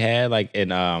run that we had, like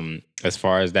in as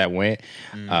far as that went.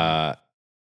 Because,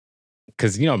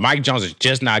 you know, Mike Jones is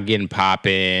just not getting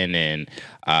popping and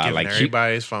like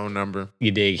everybody's phone number.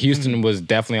 You dig. Houston was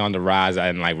definitely on the rise.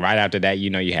 And like right after that, you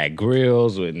know, you had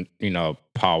Grills with, you know,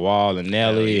 Paul Wall and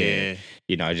Nelly. And,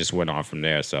 you know, it just went on from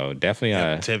there. So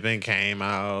definitely Tippin came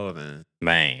out and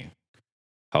man,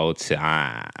 whole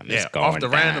time. Yeah, off the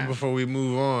random before we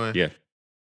move on. Yeah.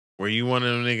 Were you one of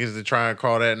them niggas to try and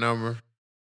call that number?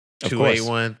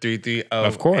 281-330-80.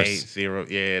 Of course.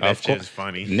 Yeah, that's just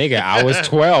funny. Nigga, I was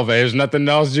 12. There's nothing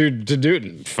else to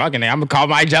do. Fucking I'm gonna call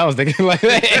Mike Jones. Nigga. Like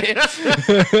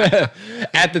that.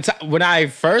 At the time when I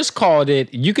first called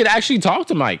it, you could actually talk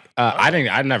to Mike.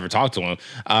 I never talked to him.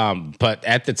 But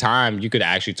at the time you could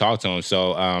actually talk to him.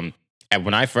 So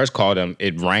when I first called him,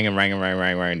 it rang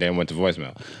and then went to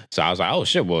voicemail. So I was like, oh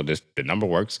shit, well the number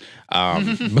works.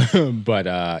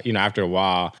 But you know, after a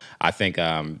while, I think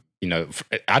you know,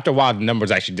 after a while, the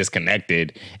numbers actually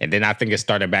disconnected, and then I think it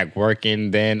started back working.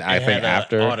 Then I think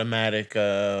after automatic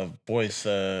voice.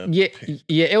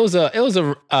 It was a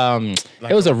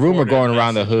rumor going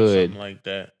around the hood, something like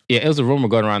that. Yeah, it was a rumor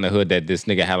going around the hood that this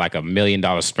nigga had like $1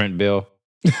 million Sprint bill.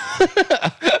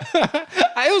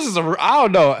 It was just I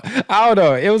don't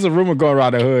know. It was a rumor going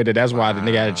around the hood that's why the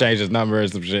nigga had to change his number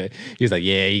and some shit. He's like,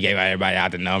 yeah, he gave everybody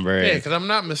out the number. Yeah, because I'm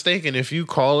not mistaken. If you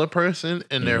call a person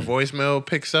and their voicemail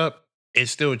picks up, it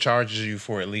still charges you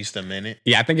for at least a minute.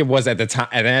 Yeah, I think it was at the time.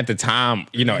 And at the time,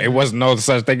 you know, it wasn't no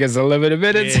such thing as a limited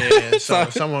minutes. Yeah, so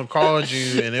if someone called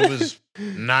you and it was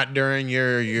not during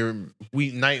your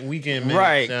weekend minutes.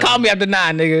 Right. Call me after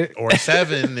 9, nigga. Or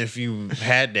 7 if you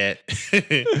had that.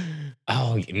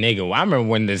 Oh, nigga, well, I remember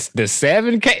when the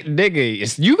 7K,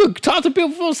 nigga, you could talk to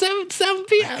people for 7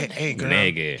 p.m. Hey, girl,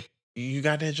 nigga. You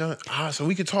got that junk? So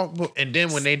we could talk. And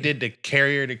then when they did the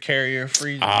carrier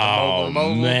free,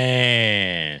 mobile,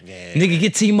 man. Yeah. Nigga,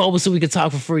 get T-Mobile so we could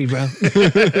talk for free, bro.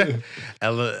 The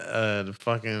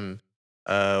fucking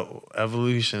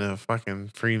evolution of fucking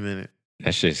free minute.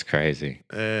 That shit's crazy.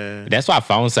 That's why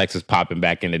phone sex was popping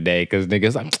back in the day, because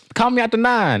niggas like, call me after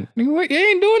 9. Nigga, you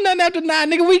ain't doing nothing after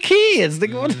 9. Nigga, we kids.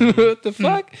 Nigga, what the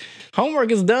fuck?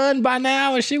 Homework is done by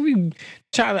now and shit. We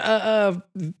trying to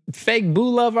fake boo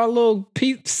love our little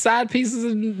side pieces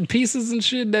and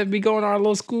shit that be going to our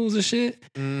little schools and shit.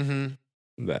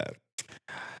 But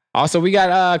also, we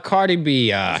got Cardi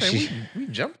B. We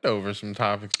jumped over some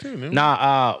topics too, didn't we?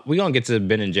 Nah, we gonna get to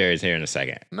Ben and Jerry's here in a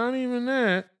second. Not even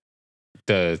that.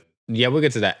 We'll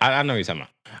get to that. I know what you're talking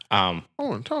about. I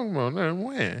want to talk about that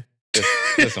when.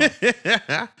 This one.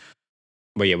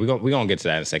 But yeah, we're gonna get to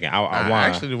that in a second. I want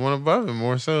actually the one above it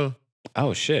more so.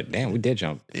 Oh shit! Damn, we did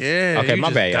jump. Yeah. Okay,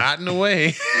 my bad. Dotting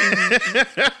away.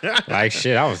 Like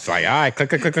shit, I was like, all right,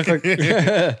 click. Because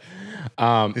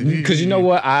you know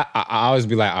what, I always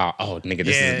be like, oh nigga,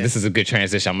 this is a good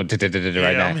transition. I'm gonna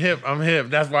right now. I'm hip.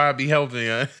 That's why I be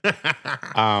helping.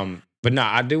 But no,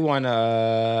 I do want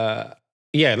to.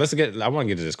 Yeah, I want to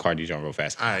get to this Cardi joint real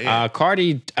fast. All right, yeah.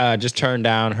 Cardi just turned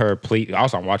down her plea.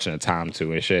 Also, I'm watching the time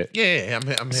too and shit. Yeah,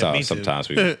 I'm So me sometimes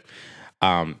too.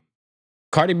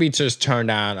 Cardi B just turned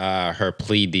down her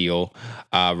plea deal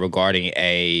regarding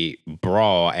a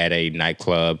brawl at a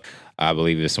nightclub. I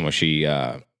believe this one she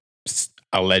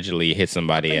allegedly hit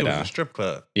somebody it at was a strip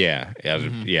club. Yeah,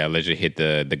 allegedly hit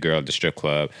the girl at the strip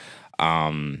club.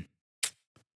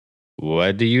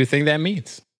 What do you think that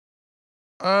means?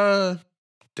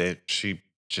 That she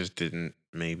just didn't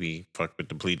maybe fuck with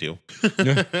the plea deal.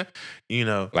 You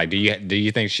know, like do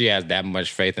you think she has that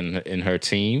much faith in her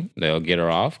team they'll get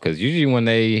her off? Because usually when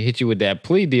they hit you with that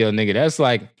plea deal, nigga, that's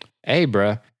like, hey,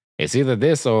 bruh, it's either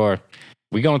this or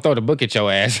we gonna throw the book at your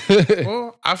ass.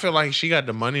 Well, I feel like she got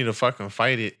the money to fucking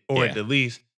fight it, or at the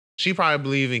least, she probably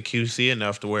believe in QC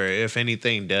enough to where if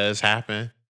anything does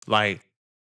happen, like.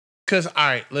 Because, all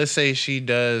right, let's say she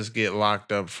does get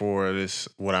locked up for this,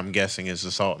 what I'm guessing is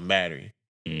assault and battery.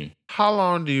 How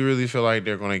long do you really feel like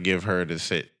they're going to give her to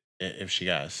sit if she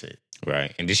got to sit?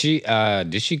 Right. And did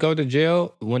she go to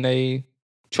jail when they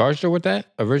charged her with that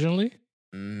originally?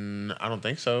 I don't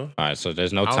think so. All right, so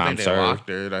there's no time I don't think they served. locked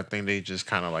her. I think they just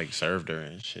kind of like served her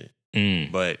and shit.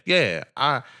 But yeah,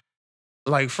 I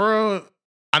like for real,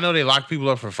 I know they lock people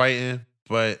up for fighting,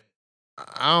 but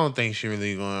I don't think she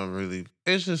really going to really.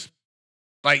 It's just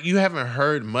like you haven't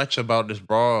heard much about this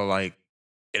brawl. Like,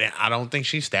 I don't think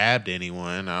she stabbed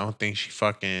anyone. I don't think she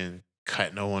fucking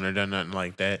cut no one or done nothing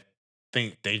like that. I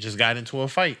think they just got into a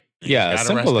fight. Yeah, a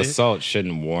simple assault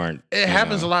shouldn't warrant. It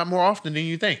happens a lot more often than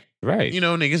you think. Right. You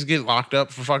know, niggas get locked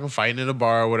up for fucking fighting in a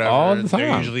bar or whatever. All the time.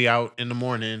 They're usually out in the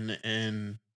morning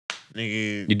and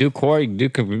nigga. You do court, you do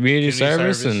community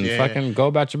service and fucking go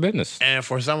about your business. And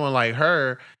for someone like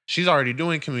her, she's already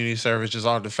doing community service just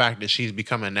off the fact that she's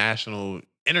become a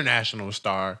international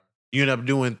star. You end up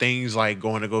doing things like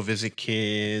going to go visit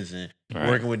kids and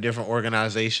working with different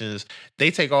organizations.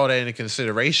 They take all that into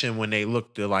consideration when they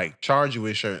look to like charge you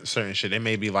with certain shit. They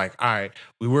may be like, all right,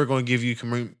 we were going to give you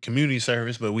community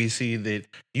service, but we see that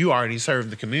you already serve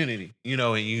the community, you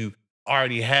know, and you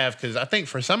already have, because I think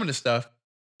for some of the stuff,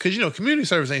 because, you know, community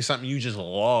service ain't something you just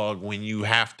log when you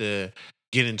have to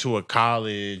get into a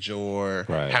college or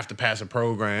have to pass a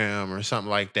program or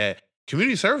something like that.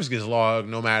 Community service gets logged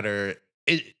no matter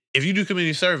it. If you do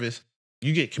community service,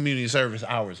 you get community service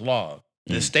hours logged.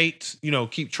 The states, you know,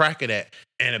 keep track of that.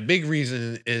 And a big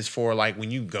reason is for like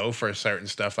when you go for certain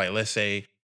stuff, like let's say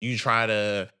you try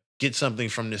to get something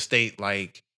from the state,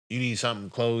 like you need something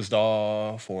closed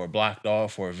off or blocked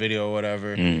off or a video or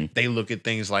whatever. They look at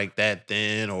things like that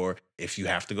then, or if you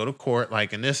have to go to court,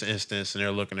 like in this instance, and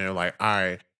they're like, all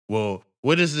right, well,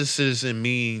 what does this citizen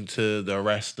mean to the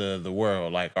rest of the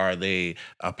world? Like, are they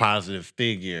a positive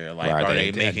figure? Like, are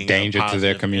they making danger to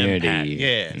their community? Impact?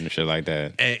 Yeah, and shit like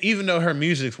that. And even though her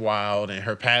music's wild and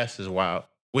her past is wild,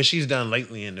 what she's done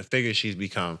lately and the figure she's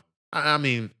become, I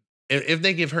mean, if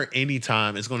they give her any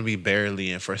time, it's going to be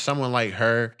barely. And for someone like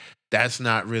her, that's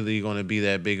not really going to be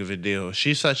that big of a deal.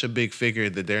 She's such a big figure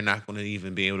that they're not going to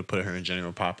even be able to put her in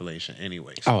general population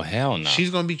anyways. Oh, hell no.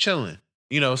 She's going to be chilling.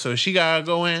 You know, so she gotta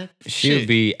go in. She'll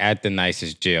be at the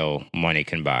nicest jail money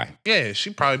can buy. Yeah,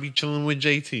 she'd probably be chilling with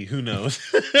JT. Who knows?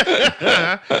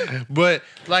 But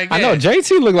like, I know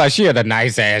JT look like she had a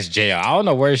nice ass jail. I don't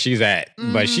know where she's at,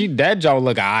 but that jaw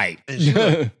look alright.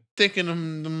 Thick in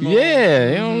them.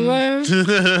 Yeah, you know what I'm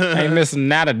saying? Ain't missing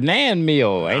not a nan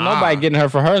meal. Ain't nobody getting her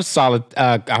for her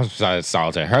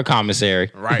solitary, her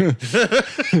commissary. Right.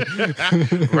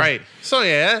 Right. So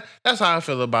yeah, that's how I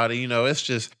feel about it. You know, it's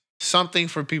just something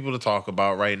for people to talk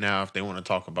about right now if they want to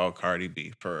talk about Cardi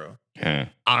B, for real. Yeah.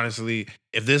 Honestly,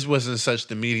 if this wasn't such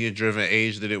the media-driven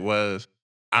age that it was,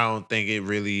 I don't think it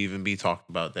really even be talked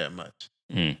about that much.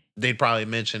 They'd probably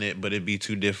mention it, but it'd be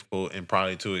too difficult and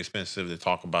probably too expensive to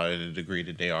talk about it in the degree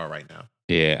that they are right now.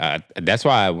 Yeah, that's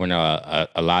why when a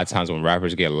lot of times when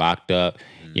rappers get locked up,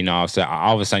 you know, so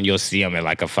all of a sudden you'll see them at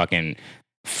like a fucking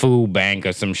food bank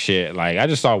or some shit. Like I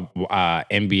just saw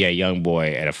NBA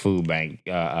YoungBoy at a food bank,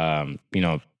 you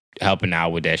know, helping out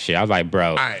with that shit. I was like,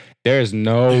 bro, there's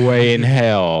no way in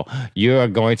hell you're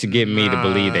going to get me to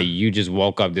believe that you just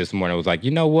woke up this morning and was like,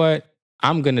 you know what?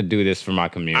 I'm going to do this for my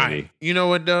community. You know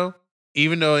what, though?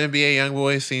 Even though NBA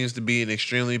YoungBoy seems to be an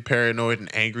extremely paranoid and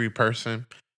angry person,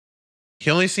 he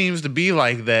only seems to be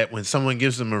like that when someone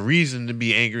gives him a reason to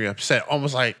be angry, upset.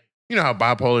 Almost like, you know how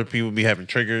bipolar people be having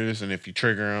triggers, and if you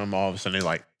trigger them, all of a sudden they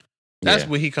like, that's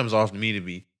what he comes off to me to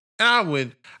be.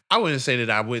 And I wouldn't say that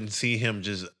I wouldn't see him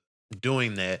just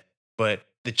doing that, but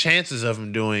the chances of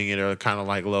him doing it are kind of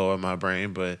like low in my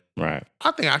brain. But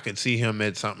I think I could see him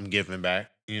at something giving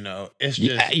back. It's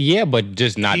just yeah, but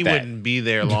just not he that. wouldn't be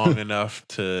there long enough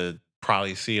to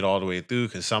probably see it all the way through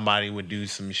because somebody would do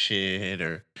some shit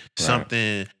or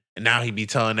something, and now he'd be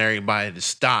telling everybody to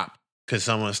stop because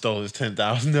someone stole his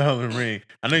 $10,000 ring.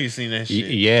 I know you've seen that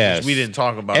shit. Yes, we didn't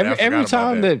talk about every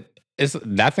time that.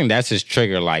 I think that's his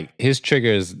trigger. Like his trigger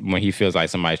is when he feels like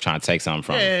somebody's trying to take something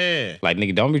from him. Yeah. Like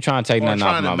nigga, don't be trying to take nothing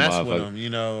off my mess motherfucker. with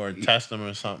him, or test him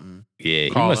or something. Yeah,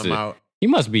 call him out. He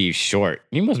must be short.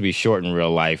 He must be short in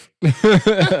real life.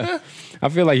 I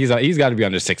feel like he's got to be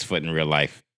under 6 foot in real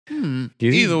life.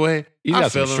 Either way, he's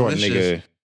got some short nigga.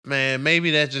 Man,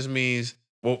 maybe that just means.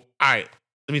 Well, all right.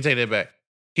 Let me take that back.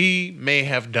 He may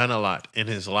have done a lot in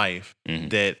his life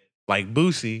that. Like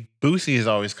Boosie is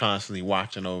always constantly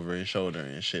watching over his shoulder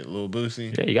and shit. Little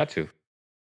Boosie. Yeah, you got to.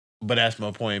 But that's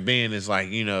my point being is like,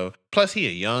 plus he a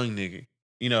young nigga.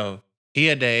 He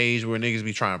at that age where niggas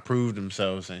be trying to prove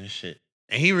themselves and shit.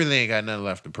 And he really ain't got nothing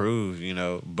left to prove,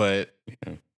 But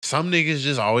some niggas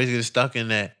just always get stuck in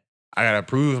that I gotta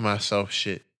prove myself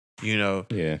shit,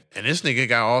 Yeah. And this nigga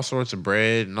got all sorts of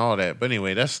bread and all that. But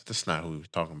anyway, that's not who we was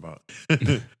talking about.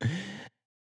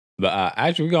 But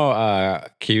actually, we're going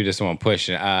to keep this one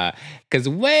pushing. Because,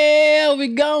 we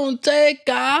going to take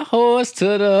our horse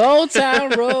to the old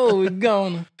town road. We're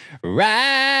going to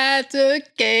ride to the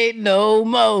gate no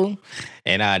more.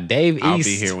 And Dave East. I'll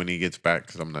be here when he gets back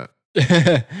because I'm not.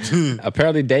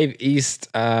 Apparently, Dave East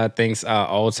thinks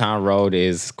Old Town Road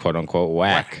is quote unquote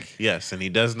whack. Yes, and he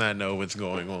does not know what's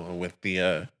going on with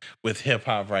the with hip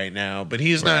hop right now. But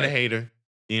he's not a hater,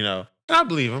 And I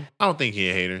believe him. I don't think he's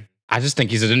a hater. I just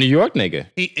think he's a New York nigga.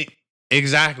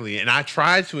 Exactly. And I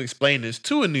tried to explain this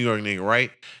to a New York nigga,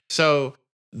 right? So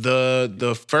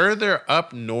the further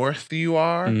up north you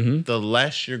are, the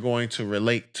less you're going to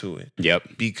relate to it.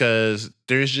 Yep. Because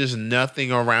there's just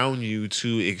nothing around you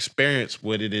to experience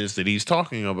what it is that he's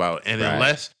talking about. And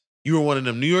unless you were one of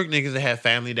them New York niggas that have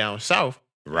family down south.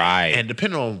 Right. And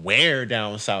depending on where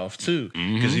down south too.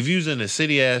 Because if you was in the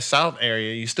city ass south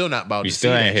area, you're still not about to see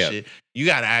that shit. You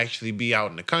gotta actually be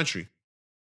out in the country.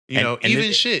 And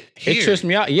even shit here. It trips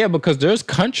me out. Yeah, because there's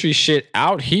country shit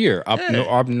out here up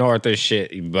north of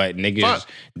shit, but niggas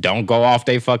don't go off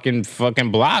they fucking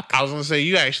block. I was gonna say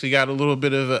you actually got a little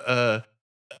bit of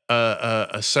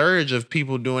a surge of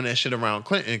people doing that shit around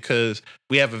Clinton because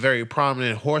we have a very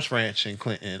prominent horse ranch in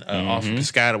Clinton off of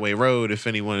Piscataway Road, if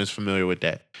anyone is familiar with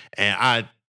that. And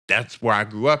that's where I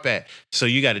grew up at. So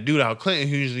you got a dude out Clinton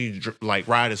who usually like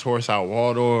ride his horse out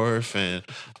Waldorf, and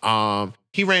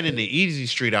he ran into Easy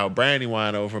Street out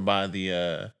Brandywine over by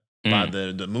the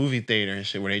movie theater and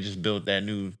shit where they just built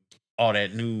all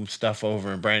that new stuff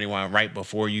over in Brandywine right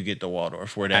before you get to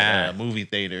Waldorf where that movie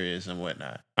theater is and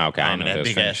whatnot. Okay, I know that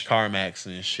big ass CarMax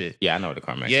and shit. Yeah, I know the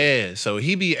CarMax. Yeah, so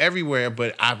he be everywhere,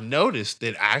 but I've noticed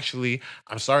that actually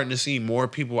I'm starting to see more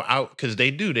people out because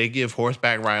they give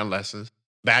horseback riding lessons.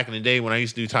 Back in the day when I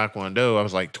used to do Taekwondo, I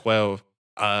was like 12.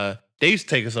 They used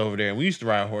to take us over there and we used to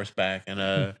ride horseback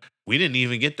and we didn't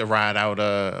even get to ride out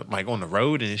like on the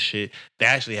road and shit. They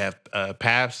actually have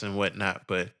paths and whatnot,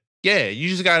 but yeah, you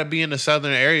just got to be in the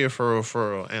southern area for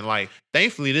real. And like,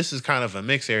 thankfully, this is kind of a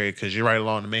mixed area because you're right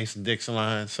along the Mason-Dixon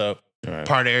line. So part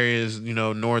of the area is,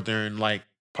 northern, like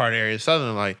part of the area is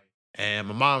southern, like, and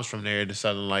my mom's from there, the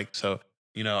southern, like, so,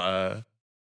 been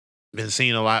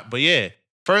seeing a lot. But yeah,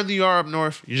 further you are up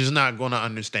north, you're just not going to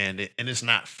understand it. And it's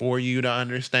not for you to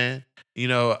understand.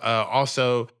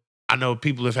 Also, I know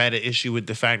people have had an issue with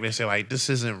the fact they say like, this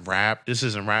isn't rap.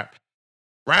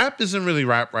 Rap isn't really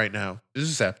rap right now.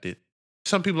 Just accept it.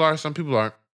 Some people are, some people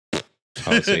aren't.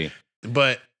 I see.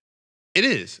 But it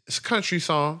is. It's a country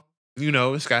song.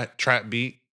 It's got trap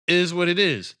beat. It is what it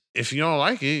is. If you don't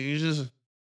like it, you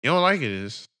don't like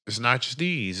it. It's not just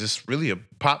these. It's really a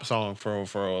pop song for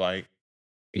like.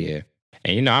 Yeah.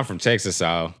 And I'm from Texas,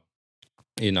 so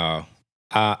I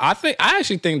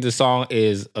actually think the song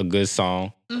is a good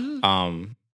song.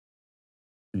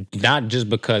 Not just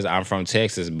because I'm from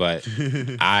Texas, but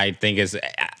I think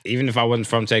even if I wasn't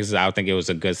from Texas, I would think it was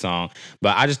a good song.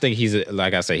 But I just think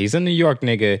like I said, he's a New York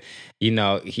nigga.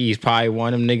 He's probably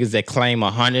one of them niggas that claim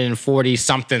 140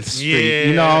 something street. Yeah.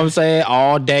 You know what I'm saying?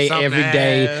 All day, Something every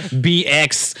day.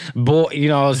 BX,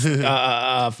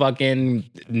 boy, fucking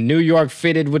New York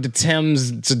fitted with the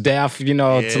Timbs to death, till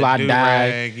I die.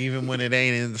 Rag, even when it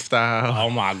ain't in the style. Oh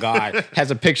my God.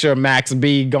 Has a picture of Max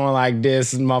B going like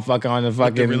this, motherfucker on the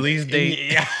fucking the release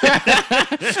date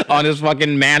on his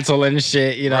fucking mantle and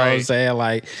shit, what I'm saying?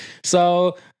 Like,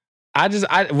 so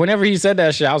whenever he said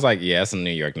that shit, I was like, yeah, that's some New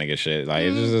York nigga shit. Like,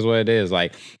 it just is what it is.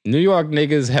 Like, New York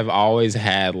niggas have always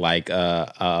had like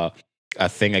a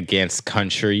thing against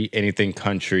country, anything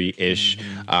country-ish.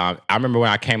 Mm-hmm. I remember when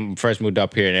I first moved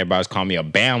up here and everybody was calling me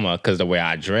Obama because the way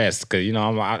I dressed. Because, you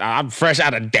know, I'm fresh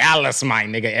out of Dallas, my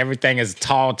nigga. Everything is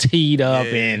tall, teed up,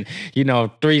 and, you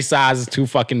know, 3 sizes too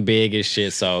fucking big and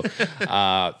shit. So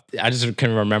I just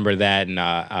can remember that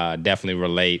and definitely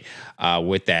relate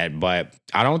with that. But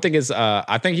I don't think it's,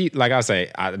 I think he, like I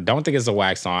say, I don't think it's a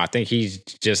whack song. I think he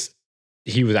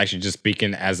was actually just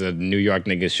speaking as a New York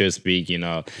nigga should speak, you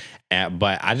know.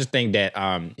 But I just think that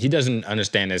he doesn't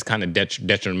understand that it's kind of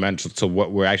detrimental to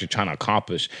what we're actually trying to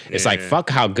accomplish. It's like, fuck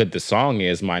how good the song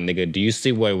is, my nigga. Do you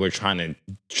see what we're trying to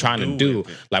do?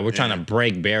 Like, we're trying to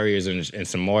break barriers and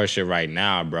some more shit right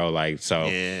now, bro. Like, so.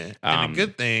 Yeah. And the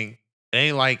good thing, it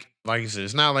ain't like you said,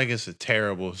 it's not like it's a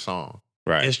terrible song.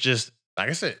 Right. It's just, like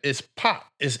I said, it's pop.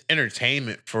 It's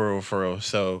entertainment for real.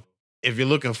 So if you're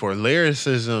looking for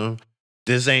lyricism,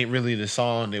 this ain't really the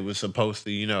song that was supposed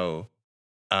to, you know,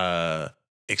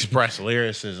 express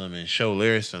lyricism and show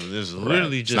lyricism. This is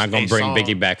literally just it's not gonna bring song.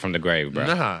 Biggie back from the grave, bro.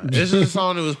 Nah, this is a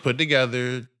song that was put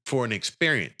together for an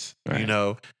experience, you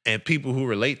know, and people who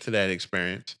relate to that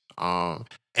experience. And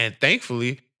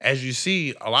thankfully, as you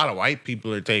see, a lot of white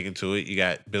people are taking to it. You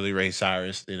got Billy Ray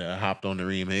Cyrus that hopped on the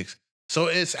remix. So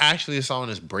it's actually a song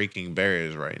that's breaking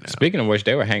barriers right now. Speaking of which,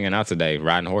 they were hanging out today,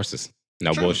 riding horses.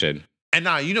 No bullshit. And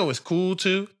now, you know what's cool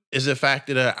too? Is the fact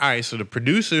that, all right, so the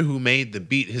producer who made the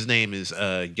beat, his name is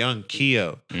Young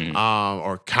Keo,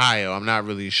 or Kyle. I'm not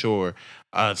really sure.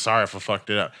 Sorry if I fucked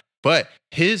it up. But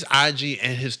his IG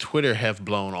and his Twitter have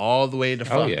blown all the way the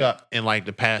fuck up in like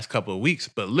the past couple of weeks.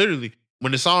 But literally,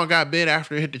 when the song got big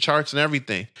after it hit the charts and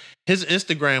everything, his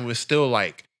Instagram was still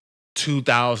like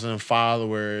 2,000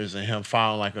 followers and him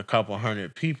following like a couple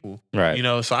hundred people. Right. You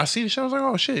know, so I see the show, I was like,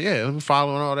 oh shit, yeah, I'm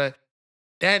following all that.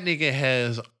 That nigga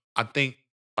has, I think,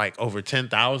 like over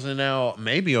 10,000 now,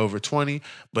 maybe over 20.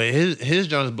 But his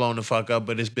joint's blown the fuck up.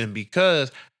 But it's been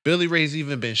because Billy Ray's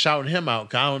even been shouting him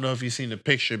out. I don't know if you've seen the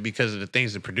picture because of the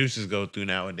things that producers go through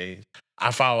nowadays.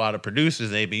 I follow a lot of producers.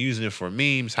 They've been using it for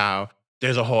memes. How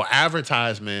there's a whole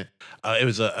advertisement. It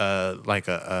was don't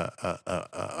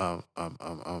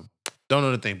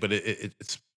know the thing, but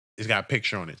it's got a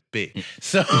picture on it. It's big.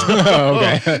 So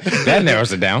okay. That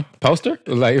narrows it down. Poster?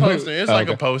 Like poster. It's like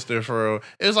a poster for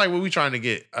it's like what we trying to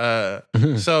get.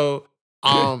 So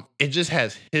it just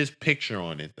has his picture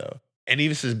on it though. And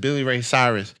even says Billy Ray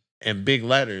Cyrus in big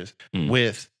letters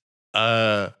with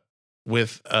Lil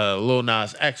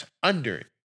Nas X under it.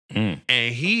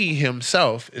 And he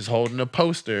himself is holding a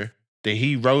poster that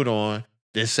he wrote on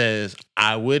that says,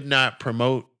 I would not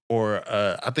promote or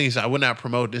I think it's I would not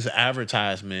promote this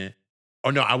advertisement,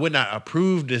 or no, I would not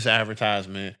approve this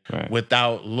advertisement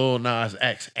without Lil Nas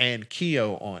X and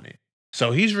Keo on it.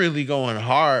 So he's really going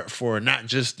hard for not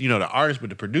just, you know, the artist, but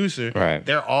the producer. Right.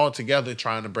 They're all together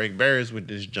trying to break barriers with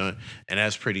this joint, and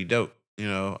that's pretty dope. You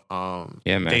know,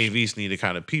 man. Dave East need to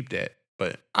kind of peep that.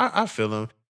 But I feel him.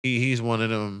 He's one of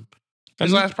them.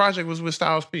 His last project was with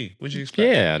Styles P. What'd you expect?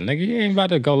 Yeah, nigga, you ain't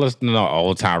about to go listen to no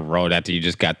Old Town Road after you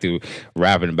just got through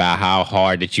rapping about how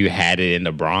hard that you had it in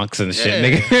the Bronx and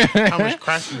shit, nigga. How much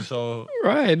crack you sold.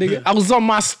 Right, nigga. I was on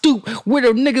my stoop with a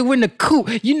nigga in the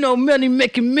coupe. You know, money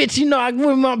making Mitch. You know, I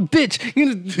with my bitch.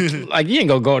 You know, like, you ain't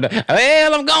gonna go there.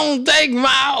 Well, I'm gonna take my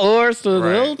horse to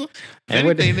the...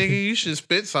 Anything, nigga, you should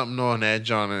spit something on that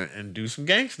genre and do some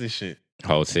gangster shit.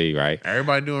 Whole T, right?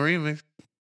 Everybody doing remix.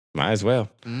 Might as well.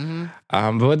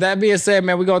 But with that being said,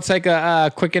 man, we're going to take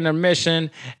a quick intermission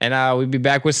and we'll be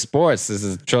back with sports. This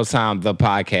is Trill Time, the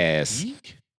podcast.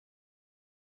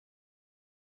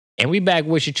 And we back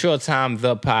with your Trill Time,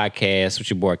 the podcast with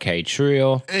your boy K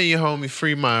Trill. And your homie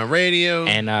Free Mind Radio.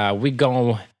 And we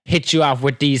going to hit you off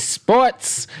with these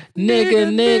sports. Nigga.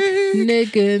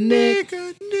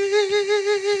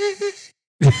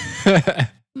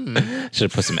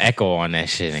 Should have put some echo on that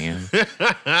shit again.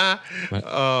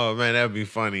 Oh man, that'd be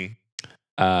funny.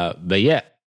 But yeah,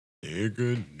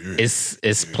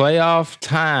 it's playoff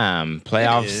time,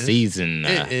 playoff season.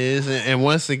 It is, and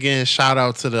once again, shout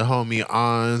out to the homie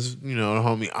Ons. You know, the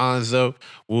homie Onzo.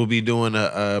 We'll be doing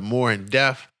a more in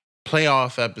depth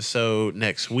playoff episode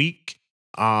next week.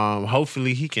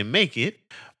 Hopefully he can make it.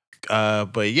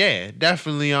 But yeah,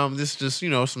 definitely. This is just, you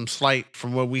know, some slight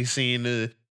from what we seen.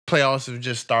 The playoffs have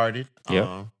just started.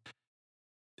 Yeah.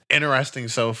 Interesting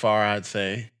so far, I'd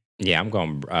say. Yeah, I'm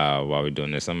going while we're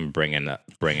doing this. I'm bringing up.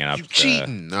 You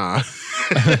cheating? Nah.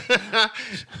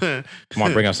 Come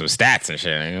on, bring up some stats and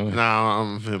shit. You know? Nah,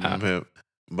 I'm hip.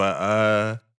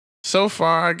 But so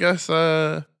far, I guess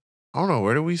I don't know.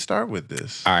 Where do we start with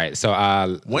this? All right, so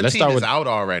one let's team start is with out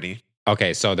already.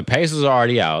 Okay, so the Pacers are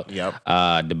already out. Yep.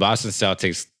 The Boston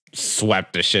Celtics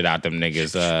swept the shit out them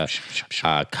niggas.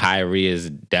 Kyrie is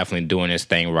definitely doing his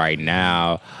thing right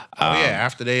now.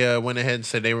 After they went ahead and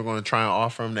said they were going to try and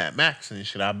offer him that max and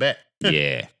shit, I bet.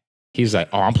 Yeah. He's like,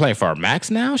 oh, I'm playing for a max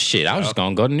now? Shit, I was just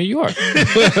going to go to New York.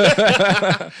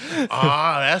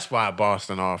 That's why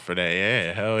Boston offered that.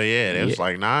 Yeah, hell yeah. They was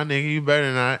like, nah, nigga, you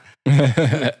better not.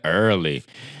 Early.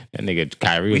 That nigga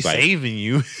Kyrie was like, saving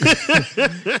you.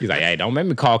 He's like, hey, don't make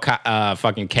me call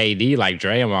fucking KD like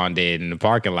Draymond did in the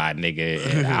parking lot,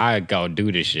 nigga. I go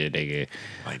do this shit, nigga.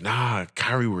 Like, nah,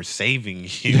 Kyrie, we're saving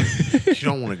you. You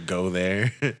don't want to go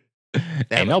there.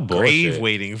 They have no grave bullshit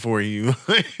waiting for you.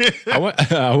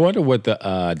 I wonder what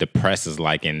the press is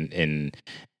like in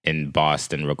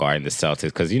Boston regarding the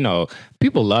Celtics, because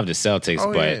people love the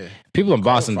Celtics, but people in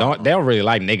Boston they don't really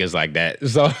like niggas like that.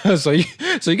 So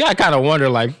you gotta kind of wonder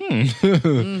like, like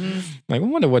I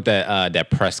wonder what that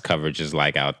press coverage is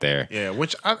like out there. Yeah,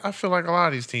 which I feel like a lot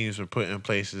of these teams are put in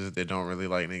places that don't really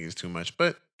like niggas too much,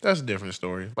 but that's a different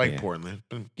story. Like Portland,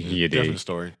 different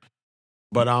story.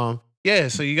 But yeah,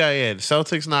 so you got the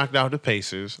Celtics knocked out the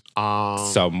Pacers.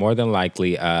 So more than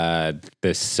likely, the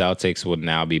Celtics will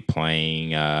now be playing.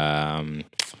 You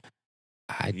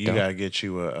gotta get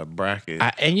you a bracket.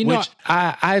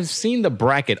 I've seen the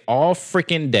bracket all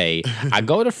freaking day. I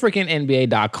go to freaking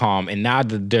NBA.com and now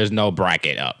there's no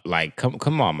bracket up. Like,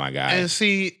 come on, my guy. And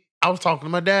see, I was talking to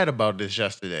my dad about this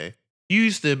yesterday. You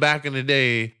used to, back in the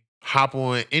day, hop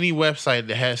on any website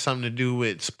that has something to do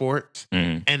with sports,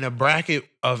 and the bracket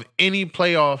of any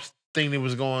playoffs thing that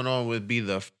was going on would be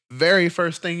the very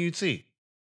first thing you'd see.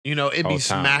 It'd be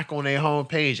smack on their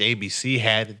homepage. ABC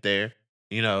had it there.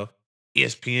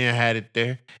 ESPN had it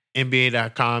there.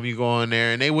 NBA.com, you go on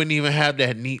there, and they wouldn't even have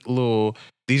that neat little,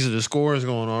 these are the scores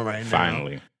going on right now.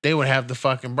 Finally. They would have the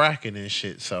fucking bracket and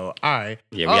shit. So, all right.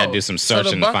 Yeah, we gotta do some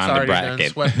searching to find the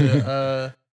bracket.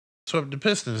 Swept the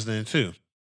Pistons then, too.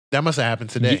 That must have happened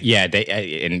today. Yeah,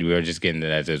 and we were just getting to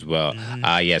that as well.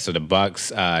 So the Bucks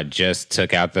just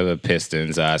took out the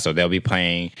Pistons, so they'll be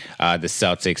playing the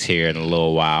Celtics here in a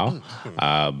little while.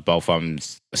 Both of them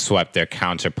swept their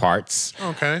counterparts,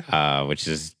 which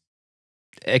is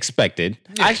expected.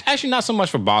 Yeah. Actually, not so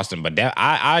much for Boston, but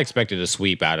I expected a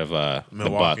sweep out of the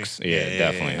Bucks. Yeah,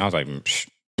 definitely. I was like,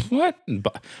 what?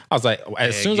 I was like,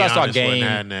 as soon as I saw game,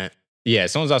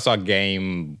 as soon as I saw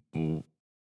game.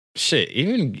 Shit,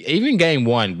 even game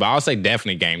one, but I'll say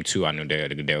definitely game two. I knew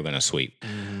they were gonna sweep.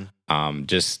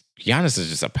 Just Giannis is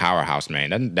just a powerhouse,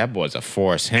 man. That boy's a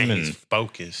force. He's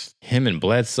focused. Him and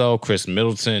Bledsoe, Chris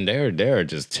Middleton, they're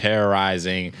just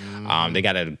terrorizing. They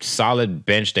got a solid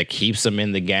bench that keeps them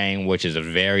in the game, which is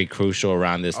very crucial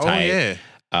around this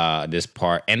this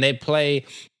part. And they play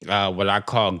what I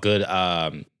call good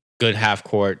half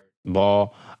court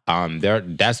ball.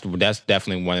 That's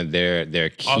definitely one of their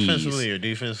keys. Offensively or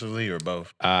defensively or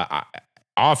both?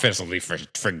 Offensively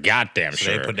for goddamn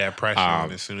sure. They put that pressure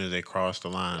on as soon as they cross the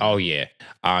line. Oh yeah.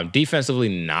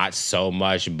 Defensively, not so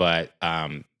much, but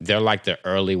they're like the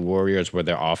early Warriors where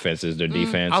their offense is their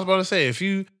defense. I was about to say, if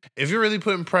you're really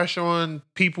putting pressure on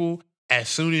people as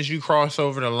soon as you cross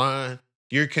over the line,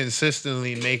 you're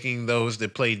consistently making those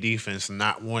that play defense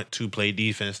not want to play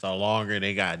defense the longer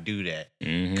they got to do that.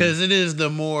 Because it is the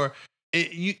more...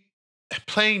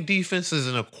 playing defense is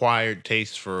an acquired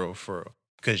taste for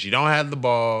because you don't have the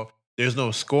ball. There's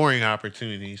no scoring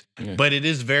opportunities. But it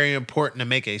is very important to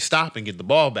make a stop and get the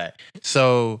ball back.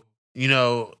 So,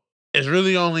 there's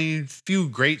really only few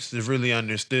greats that have really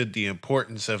understood the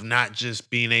importance of not just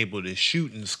being able to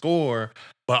shoot and score,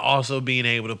 but also being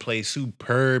able to play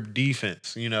superb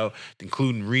defense,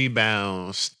 including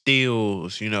rebounds,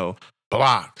 steals,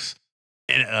 blocks,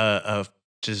 and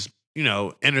just,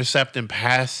 intercepting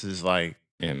passes, like,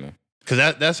 man.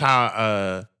 Because that's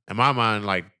how, in my mind,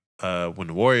 like, when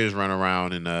the Warriors run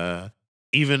around and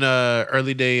even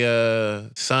early day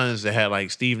Suns that had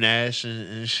like Steve Nash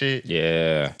and shit.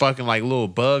 Yeah. Fucking like little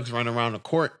bugs running around the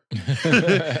court.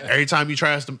 Every time you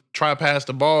try pass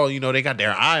the ball, they got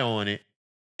their eye on it.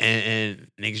 And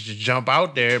niggas just jump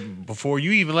out there before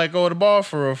you even let go of the ball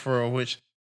for real, which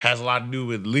has a lot to do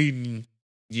with leading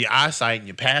your eyesight and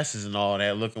your passes and all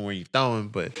that, looking where you're throwing.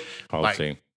 But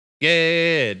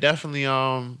yeah, definitely.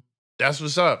 That's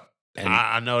what's up. And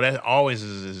I know that always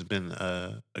has been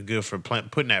a good for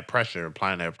putting that pressure,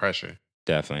 applying that pressure.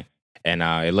 Definitely. And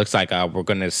it looks like we're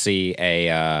going to see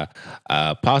a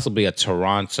possibly a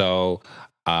Toronto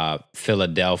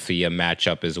Philadelphia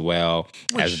matchup as well.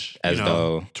 Which,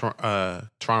 though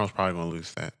Toronto's probably going to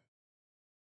lose that.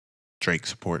 Drake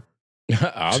support.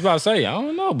 I was about to say, I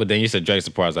don't know, but then you said Drake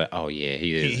support. I was like, oh yeah,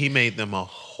 he is. He made them a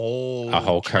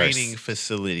whole training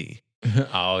facility.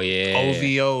 Oh yeah.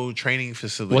 OVO training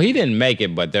facility. Well, he didn't make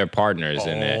it, but they're partners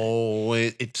in it. Oh,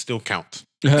 it still counts.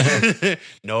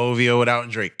 No OVO without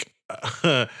Drake.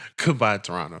 Goodbye,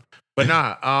 Toronto. But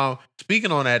nah,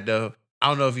 speaking on that though, I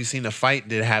don't know if you've seen the fight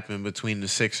that happened between the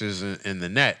Sixers and the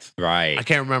Nets. Right. I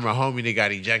can't remember a homie that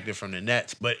got ejected from the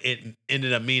Nets, but it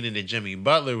ended up meaning that Jimmy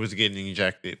Butler was getting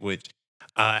ejected, which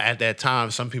at that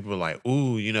time, some people were like,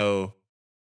 ooh,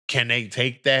 can they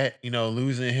take that?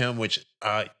 Losing him, which,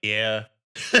 yeah.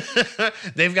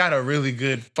 They've got a really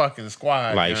good fucking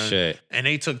squad. Like shit. And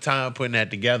they took time putting that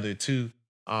together too.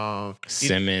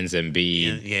 Simmons and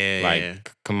Embiid. Yeah.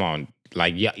 Come on.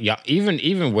 Like, yeah,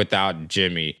 even without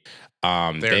Jimmy,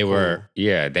 they were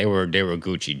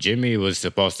Gucci. Jimmy was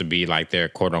supposed to be like their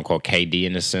quote unquote KD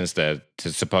in the sense that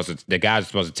the guys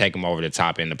supposed to take them over the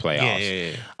top in the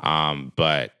playoffs. Yeah.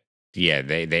 But yeah,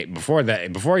 they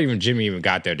before even Jimmy even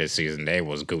got there this season, they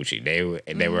was Gucci. They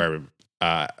were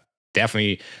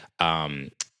definitely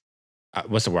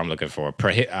what's the word I'm looking for?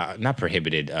 Not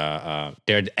prohibited.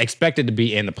 They're expected to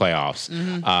be in the playoffs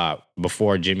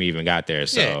before Jimmy even got there.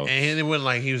 So yeah, and it wasn't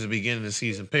like he was a beginning of the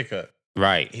season pickup.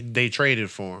 Right. They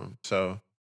traded for him. So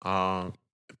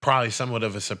probably somewhat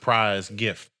of a surprise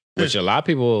gift. Which a lot of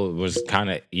people was kind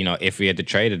of, iffy at the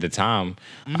trade at the time.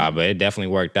 But it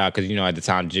definitely worked out because, at the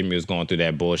time Jimmy was going through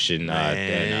that bullshit in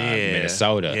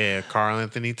Minnesota. Yeah, Karl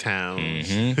Anthony Towns.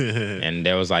 And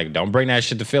there was like, don't bring that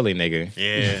shit to Philly, nigga.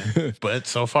 Yeah. But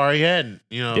so far he hadn't,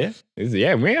 Yeah,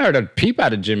 we ain't heard a peep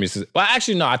out of Jimmy. Well,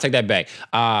 actually, no, I take that back.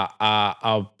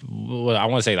 I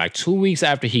want to say like 2 weeks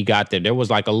after he got there was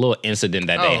like a little incident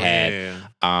that they had.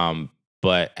 Yeah.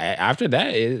 But after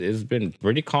that, it's been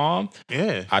pretty calm.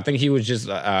 Yeah. I think he was just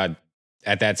at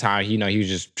that time, he was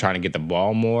just trying to get the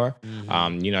ball more.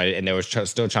 And they were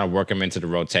still trying to work him into the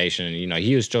rotation.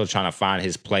 He was still trying to find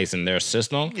his place in their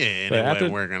system. Yeah, and it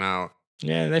wasn't working out.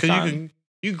 Yeah, they found.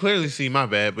 You can clearly see, my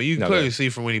bad, but you can clearly see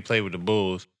from when he played with the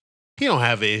Bulls, he don't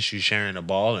have an issue sharing the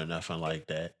ball or nothing like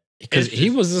that. Because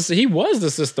he was the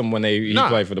system when he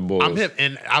played for the Bulls. I'm him,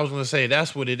 and I was gonna say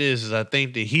that's what it is I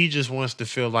think that he just wants to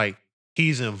feel like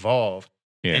he's involved.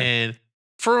 Yeah. And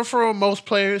for most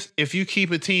players, if you keep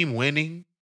a team winning,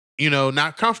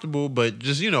 not comfortable, but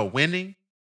just, winning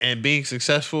and being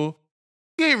successful,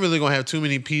 you ain't really going to have too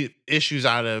many issues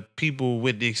out of people,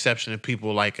 with the exception of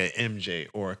people like a MJ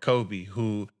or a Kobe,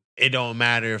 who it don't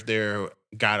matter if they're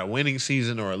got a winning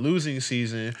season or a losing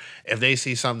season. If they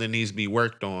see something needs to be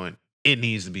worked on, it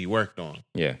needs to be worked on.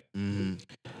 Yeah. Mm-hmm.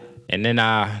 And then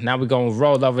now we're going to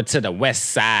roll over to the west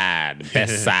side, the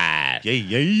best side.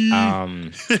 Yeah.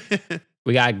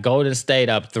 We got Golden State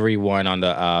up 3-1 on the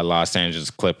Los Angeles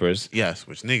Clippers. Yes,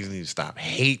 which niggas need to stop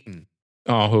hating.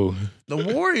 Oh, who? The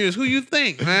Warriors. Who you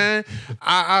think, man?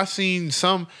 I seen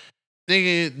some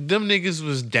nigga. Them niggas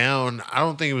was down. I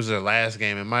don't think it was their last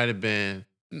game. It might have been.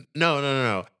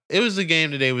 No. It was the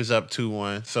game that they was up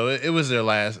 2-1. So it was their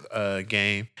last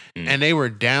game. And they were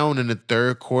down in the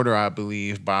third quarter, I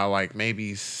believe, by like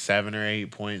maybe 7 or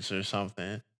 8 points or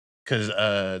something. Because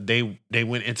they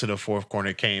went into the fourth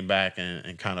quarter, came back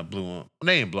and kind of blew them.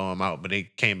 They didn't blow them out, but they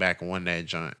came back and won that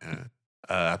joint.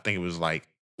 I think it was like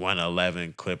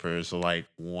 111 Clippers, or like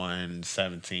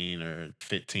 117 or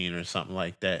 15 or something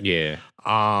like that. Yeah.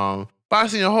 But I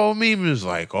seen a whole meme. It was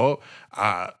like,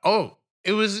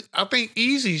 it was, I think,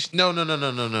 easy.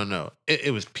 No.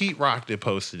 It was Pete Rock that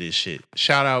posted this shit.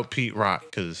 Shout out Pete Rock,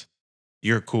 because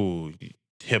you're cool,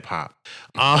 hip hop.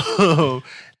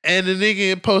 And the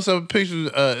nigga posts up a picture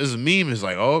as a meme. It's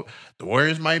like, the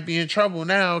Warriors might be in trouble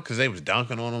now because they was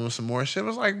dunking on them with some more shit. I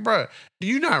was like, bruh, do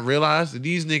you not realize that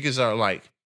these niggas are like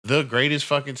the greatest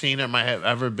fucking team that might have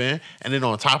ever been? And then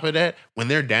on top of that, when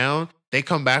they're down, they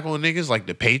come back on niggas like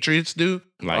the Patriots do.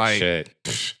 Like shit.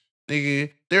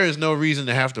 Nigga, there is no reason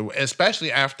to have to,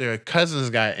 especially after Cousins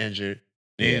got injured.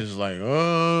 Niggas like,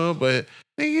 but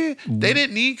nigga, they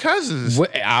didn't need Cousins.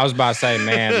 I was about to say,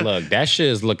 man, look, that shit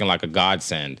is looking like a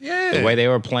godsend. Yeah. The way they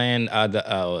were playing, what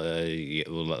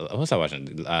was I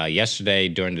watching? Yesterday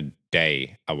during the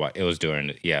day, it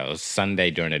was Sunday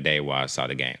during the day while I saw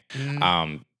the game.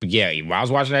 While I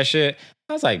was watching that shit,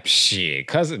 I was like, shit,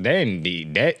 Cousins, they didn't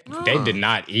need that. They did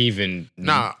not even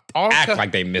act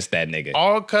like they missed that nigga.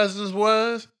 All Cousins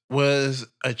was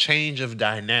a change of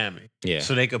dynamic. Yeah.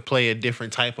 So they could play a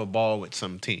different type of ball with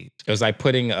some teams. It was like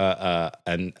putting what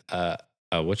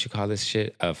you call this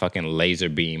shit? A fucking laser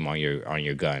beam on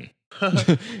your gun.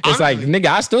 It's like, nigga,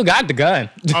 I still got the gun.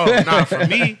 For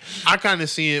me, I kind of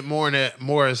see it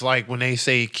more as like when they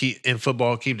say keep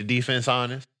the defense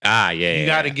honest. Yeah. You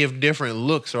got to give different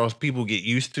looks or else people get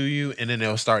used to you and then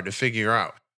they'll start to figure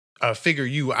out. figure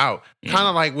you out. Mm. Kind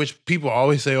of like which people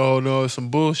always say, oh no, it's some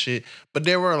bullshit. But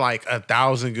there were like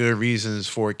 1,000 good reasons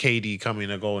for KD coming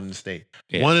to Golden State.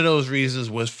 Yeah. One of those reasons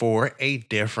was for a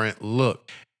different look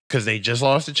because they just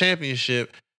lost the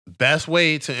championship. Best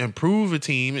way to improve a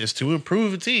team is to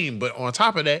improve a team. But on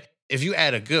top of that, if you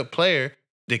add a good player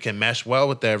that can mesh well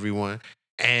with everyone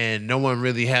and no one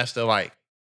really has to like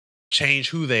change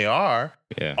who they are,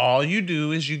 Yeah. all you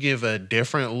do is you give a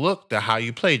different look to how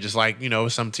you play. Just like,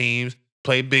 some teams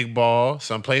play big ball,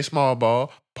 some play small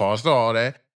ball, pause to all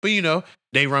that. But,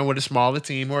 they run with a smaller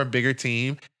team or a bigger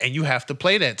team, and you have to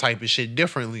play that type of shit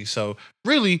differently. So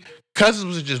really,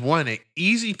 Cousins was just an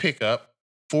easy pickup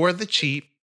for the cheap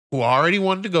who already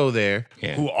wanted to go there,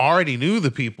 who already knew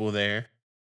the people there,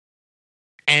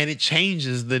 and it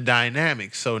changes the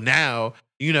dynamic. So now,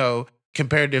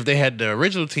 compared to if they had the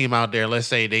original team out there, let's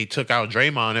say they took out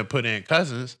Draymond and put in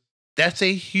Cousins, that's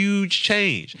a huge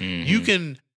change.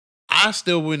 Mhm. I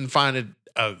still wouldn't find it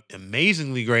an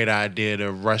amazingly great idea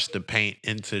to rush the paint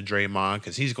into Draymond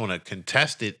because he's going to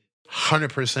contest it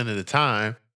 100% of the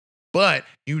time. But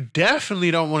you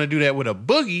definitely don't want to do that with a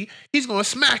Boogie. He's going to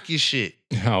smack your shit.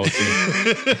 Oh,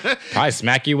 probably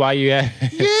smack you while you at.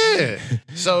 Yeah.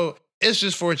 So it's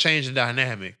just for a change of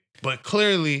dynamic. But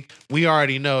clearly, we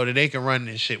already know that they can run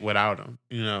this shit without him,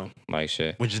 Like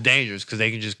shit. which is dangerous because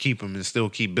they can just keep him and still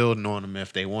keep building on him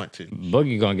if they want to.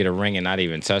 Boogie gonna get a ring and not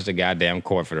even touch the goddamn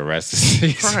court for the rest of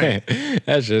the season. Right.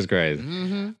 That's just crazy.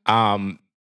 Mm-hmm.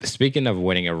 Speaking of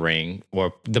winning a ring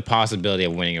or the possibility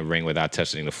of winning a ring without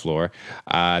touching the floor,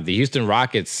 the Houston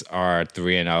Rockets are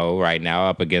 3-0 right now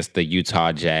up against the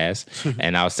Utah Jazz.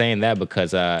 And I was saying that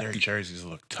because Their jerseys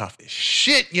look tough as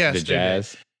shit yesterday. the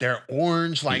Jazz. They're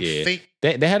orange, like fake.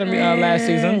 They had them last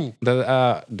season. The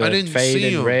I didn't fade see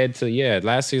and 'em. red to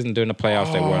last season during the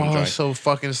playoffs they wore them joints. So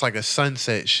fucking, it's like a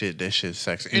sunset shit. That shit's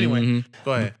sexy. Anyway,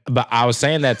 go ahead. But I was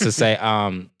saying that to say,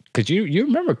 because you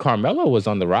remember Carmelo was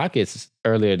on the Rockets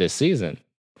earlier this season.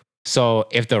 So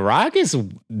if the Rockets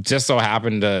just so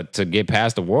happen to get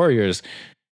past the Warriors,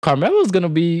 Carmelo's gonna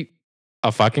be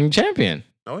a fucking champion.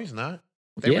 No, he's not.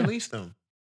 They released him.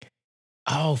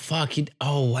 Oh fuck!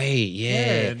 Wait,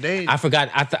 yeah. they. I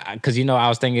forgot. Because I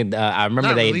was thinking. I remember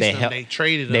Not they released him, helped. they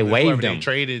traded him. they and waived whoever him. They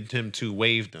traded him to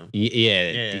waived him.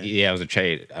 Yeah, Yeah. it was a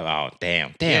trade. Oh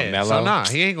damn, Yeah, Melo. so nah,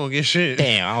 he ain't gonna get shit.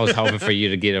 Damn, I was hoping for you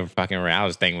to get a fucking ring. I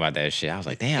was thinking about that shit. I was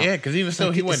like, damn. Yeah, because even still,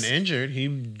 Like, he get wasn't this- injured. He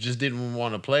just didn't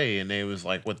want to play, and they was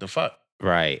like, "What the fuck?"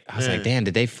 Right. I was like, Yeah. damn,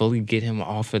 did they fully get him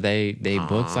off of they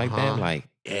books like that? Uh-huh. Like,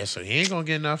 Yeah, so he ain't gonna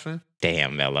get nothing.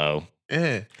 damn, Melo.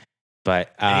 Yeah,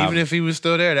 But and even if he was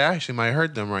still there, that actually might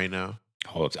hurt them right now.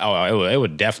 it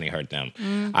would definitely hurt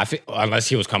them. I feel unless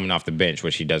he was coming off the bench,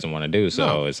 which he doesn't want to do. So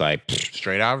No. it's like, pfft,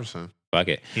 Straight Iverson, fuck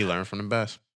it. he learned from the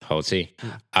best. Whole T.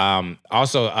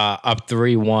 Also, up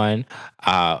 3-1,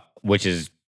 which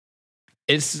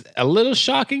it's a little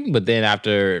shocking, but then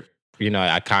after,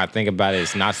 I kind of think about it,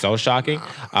 it's not so shocking.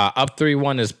 Up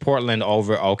 3-1 is Portland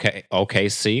over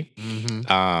OKC,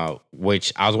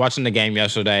 which I was watching the game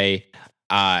yesterday.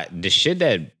 The shit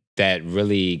that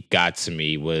really got to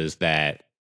me was that,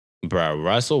 bro,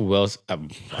 Russell Wilson.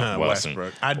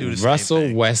 Westbrook. I do the same Russell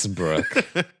thing. Westbrook.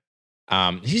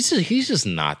 He's just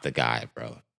not the guy,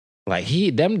 bro. Like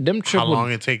them How triple.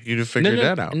 long it take you to figure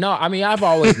that out? No, I mean I've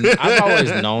always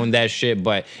known that shit,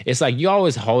 but it's like you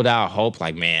always hold out hope.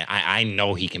 Like, man, I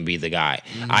know he can be the guy.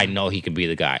 I know he can be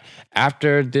the guy.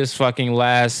 After this fucking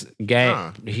last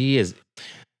game, he's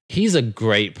a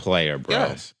great player, bro.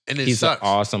 Yes, and it He's sucks. an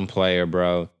awesome player,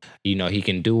 bro. He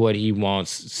can do what he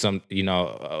wants.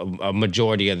 A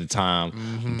majority of the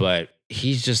time, but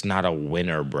he's just not a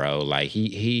winner, bro. Like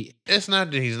he. It's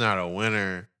not that he's not a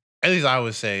winner. At least I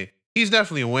would say he's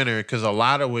definitely a winner because a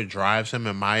lot of what drives him,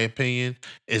 in my opinion,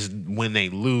 is when they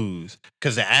lose.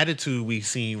 Because the attitude we've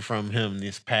seen from him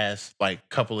this past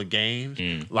couple of games,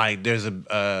 like there's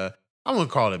I wouldn't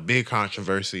call it a big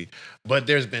controversy, but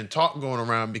there's been talk going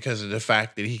around because of the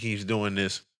fact that he keeps doing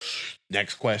this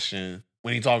next question.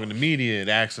 When he's talking to media,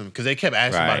 they ask him because they kept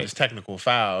asking about Right. his technical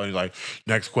foul. He's like,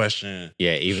 "Next question."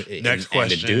 Yeah, even Next and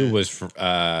question. the dude was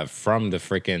from the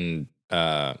freaking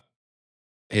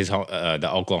the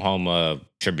Oklahoma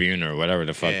Tribune or whatever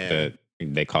the fuck Yeah.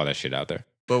 they call that shit out there.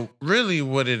 But really,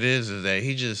 what it is that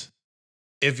he just.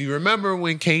 If you remember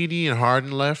when KD and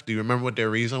Harden left, do you remember what their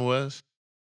reason was?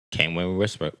 Can't win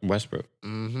with Westbrook,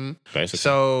 Mm-hmm. basically.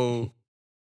 So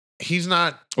he's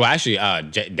not. well, actually,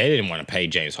 they didn't want to pay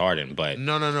James Harden, but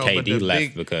No. But KD the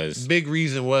left because big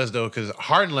reason was though because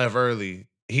Harden left early.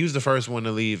 He was the first one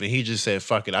to leave, and he just said,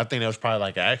 "Fuck it." I think that was probably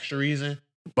like an extra reason.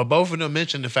 But both of them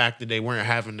mentioned the fact that they weren't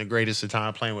having the greatest of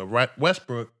time playing with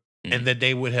Westbrook, and that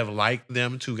they would have liked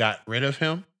them to got rid of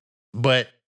him. But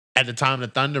at the time, the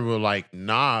Thunder were like,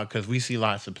 nah, because we see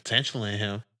lots of potential in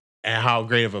him and how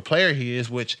great of a player he is,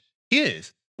 which he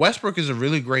is. Westbrook is a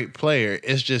really great player.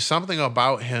 It's just something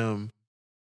about him.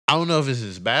 I don't know if it's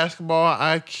his basketball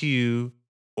IQ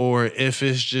or if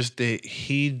it's just that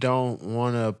he don't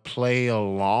want to play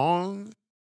along.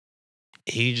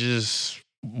 He just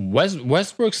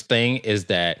Westbrook's thing is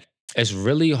that it's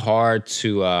really hard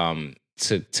to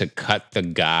cut the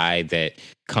guy that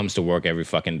comes to work every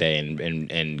fucking day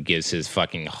and gives his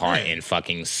fucking heart and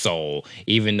fucking soul,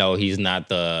 even though he's not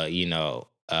the,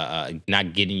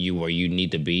 not getting you where you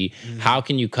need to be. Mm-hmm. How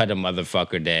can you cut a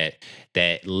motherfucker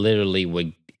that literally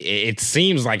would? It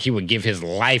seems like he would give his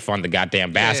life on the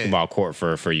goddamn basketball court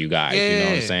for you guys. You know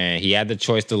what I'm saying? He had the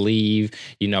choice to leave,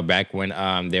 back when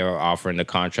they were offering the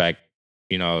contract,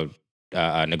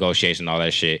 negotiation, all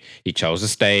that shit. He chose to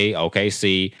stay.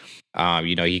 OKC.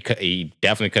 He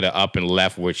definitely could have up and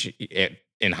left, which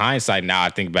in hindsight now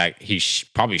I think back, he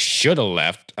probably should have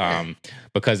left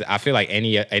because I feel like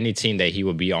any team that he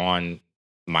would be on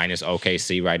minus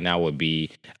OKC right now would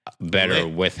be better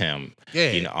with him,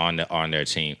 on their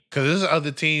team. Because there's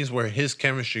other teams where his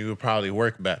chemistry would probably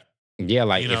work better. Yeah,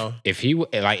 like if he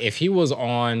was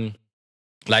on,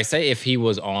 like say if he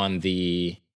was on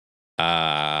the,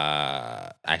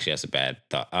 actually that's a bad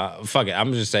thought. Fuck it,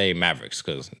 I'm just saying Mavericks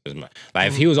because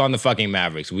if he was on the fucking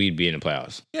Mavericks, we'd be in the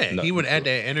playoffs. Yeah, he would add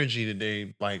that energy that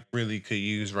they like really could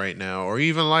use right now, or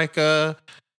even like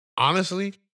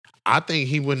honestly. I think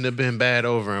he wouldn't have been bad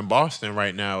over in Boston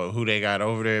right now with who they got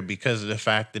over there because of the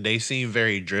fact that they seem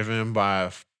very driven by,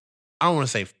 I don't want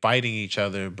to say fighting each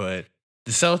other, but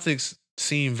the Celtics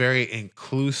seem very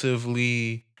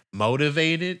inclusively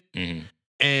motivated. Mm-hmm.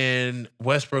 And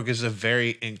Westbrook is a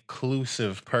very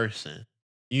inclusive person,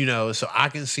 so I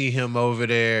can see him over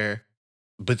there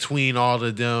between all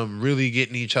of them really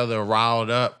getting each other riled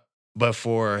up. But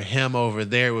for him over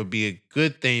there would be a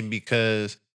good thing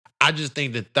because I just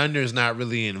think the Thunder's not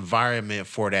really an environment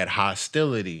for that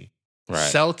hostility. Right.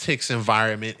 Celtics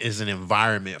environment is an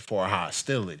environment for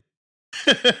hostility.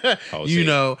 They've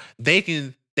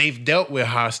dealt with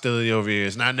hostility over here.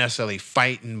 It's not necessarily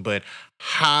fighting, but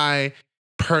high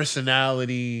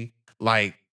personality,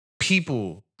 like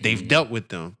people, they've dealt with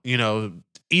them.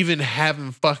 Even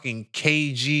having fucking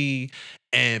KG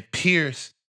and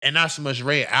Pierce, and not so much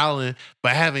Ray Allen,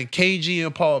 but having KG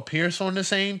and Paul Pierce on the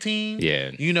same team,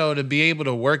 to be able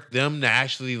to work them to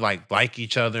actually like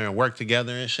each other and work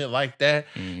together and shit like that.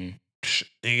 Mm-hmm.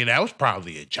 Nigga, that was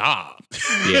probably a job.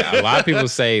 A lot of people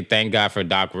say thank God for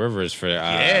Doc Rivers for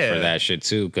that shit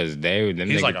too, because he's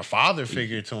niggas, like a father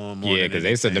figure to him. Yeah, because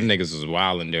they said them niggas was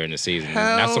wilding during the season.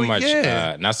 Not so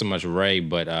much Ray,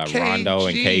 but Rondo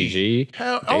and KG.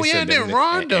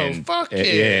 Rondo. Fuck yeah.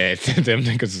 Yeah, them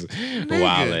niggas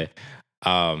wilding.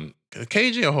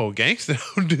 KG a whole gangster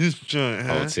on this joint.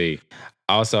 OT.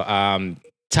 Also,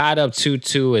 tied up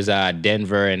 2-2 is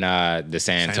Denver and the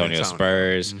San Antonio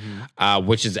Spurs,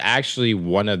 which is actually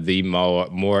one of the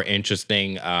more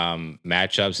interesting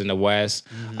matchups in the West.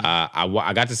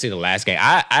 I got to see the last game.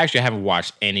 I actually haven't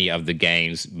watched any of the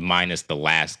games minus the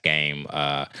last game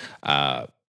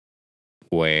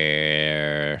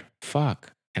where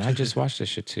fuck. And I just watched this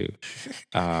shit too.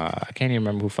 I can't even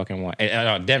remember who fucking won.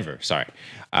 Denver, sorry.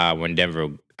 When Denver,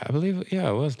 I believe,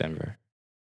 it was Denver.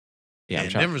 Yeah,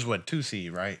 Denver's 2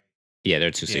 seed, right? Yeah,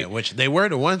 they're 2 seed. Yeah, which they were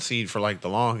the 1 seed for the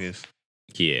longest.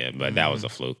 Yeah, but that was a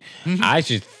fluke. I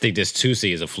actually think this 2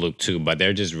 seed is a fluke too, but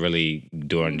they're just really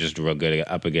doing just real good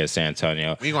up against San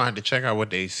Antonio. We're gonna have to check out what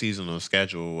their seasonal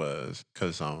schedule was,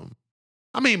 because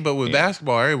but with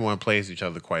basketball, everyone plays each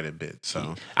other quite a bit.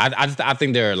 So I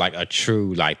think they're like a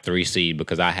true 3 seed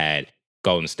because I had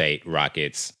Golden State,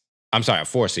 Rockets. I'm sorry, a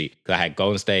 4 seed because I had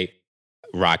Golden State,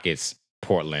 Rockets,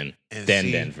 Portland, and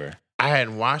then Denver. I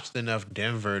hadn't watched enough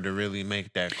Denver to really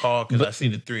make that call because I see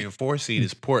the 3 and 4 seed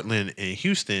is Portland and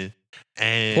Houston.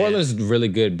 And Portland's really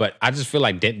good, but I just feel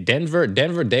like Denver,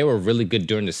 they were really good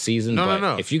during the season.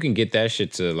 No. If you can get that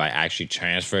shit to actually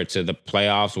transfer to the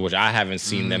playoffs, which I haven't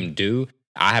seen them do,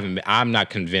 I'm not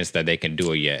convinced that they can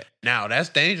do it yet. Now that's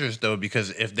dangerous though,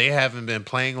 because if they haven't been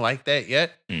playing like that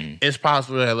yet, it's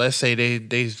possible that let's say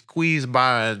they squeeze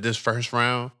by this first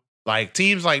round. Like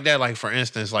teams like that, for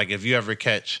instance, if you ever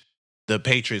catch the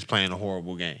Patriots playing a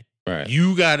horrible game, right?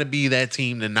 You got to be that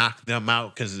team to knock them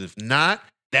out, because if not,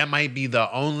 that might be the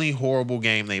only horrible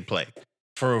game they play.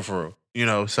 For real.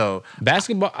 So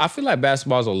basketball, I feel like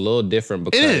basketball is a little different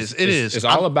because it is. It's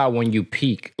all about when you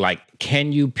peak.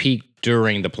 Can you peak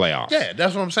during the playoffs? Yeah,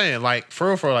 that's what I'm saying.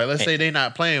 For real, let's say they're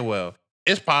not playing well.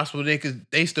 It's possible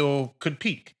they still could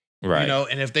peak. Right. You know,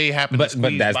 and if they happen to But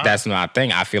squeeze by, that's my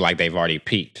thing. I feel like they've already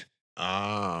peaked.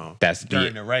 oh, That's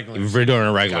during the regular during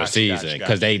the regular Gotcha, season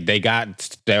gotcha.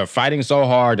 because they're fighting so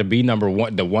hard to be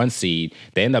the 1 seed.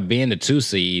 They end up being the 2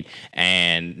 seed,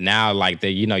 and now like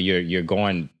you're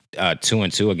going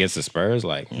 2-2 against the Spurs.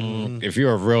 Like if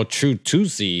you're a real true 2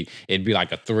 seed, it'd be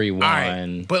like a 3-1. All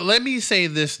right. But let me say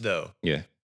this though. Yeah.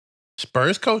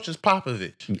 Spurs coach is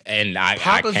Popovich. And I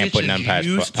Popovich can't put nothing past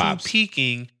used Pops. to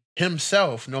peaking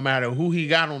himself no matter who he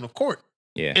got on the court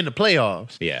Yeah. in the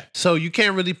playoffs. Yeah. So you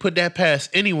can't really put that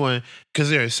past anyone because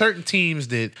there are certain teams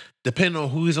that, depending on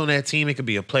who's on that team, it could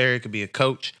be a player, it could be a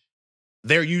coach.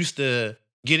 They're used to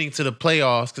getting to the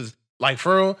playoffs because, like,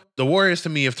 for real, the Warriors to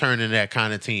me have turned into that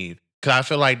kind of team. Because I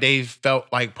feel like they've felt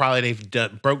like probably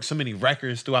they've broke so many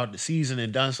records throughout the season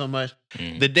and done so much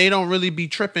that they don't really be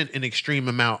tripping an extreme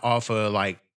amount off of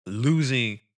like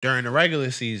losing during the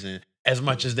regular season as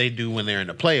much as they do when they're in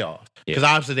the playoffs. Because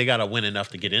obviously they got to win enough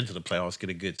to get into the playoffs, get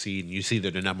a good seed, and you see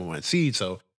they're the number 1 seed.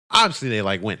 So obviously they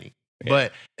like winning. Yeah.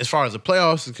 But as far as the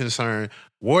playoffs is concerned,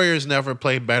 Warriors never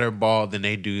play better ball than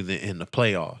they do in the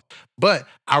playoffs. But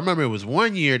I remember it was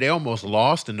one year they almost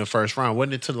lost in the first round.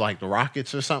 Wasn't it to like the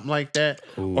Rockets or something like that?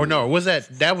 Ooh. Or no, was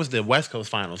that was the West Coast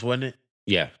Finals, wasn't it?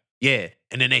 Yeah. Yeah.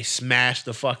 And then they smashed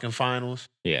the fucking finals.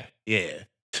 Yeah. Yeah.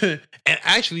 And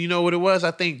actually, you know what it was?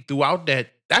 I think throughout that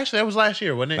was last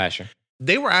year, wasn't it? Last year.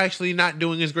 They were actually not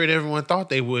doing as great as everyone thought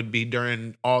they would be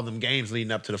during all them games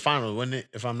leading up to the finals, wasn't it?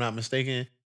 If I'm not mistaken.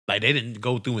 Like, they didn't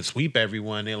go through and sweep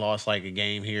everyone. They lost like a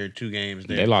game here, 2 games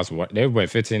there. They lost one. They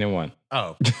went 15-1.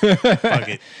 Oh, fuck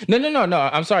it. No.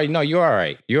 I'm sorry. No, you're all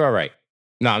right. You're all right.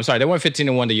 No, I'm sorry. They went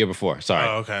 15-1 the year before. Sorry.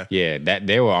 Oh, okay. Yeah, that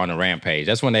they were on a rampage.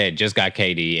 That's when they had just got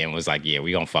KD and was like, "Yeah,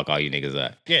 we gonna fuck all you niggas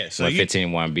up." Yeah. So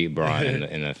 15-1 beat Braun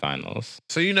in the finals.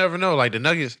 So you never know. Like the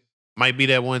Nuggets might be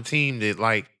that one team that,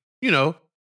 like, you know,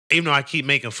 even though I keep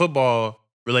making football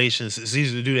relations, it's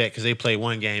easy to do that because they play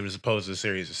 1 game as opposed to a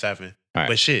series of 7. Right.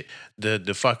 But shit,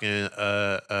 the fucking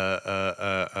the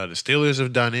Steelers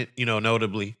have done it, you know,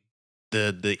 notably.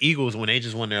 The Eagles, when they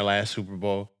just won their last Super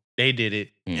Bowl, they did it.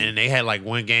 And they had like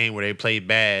 1 game where they played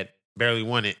bad, barely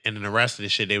won it, and then the rest of the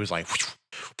shit they was like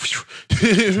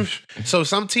so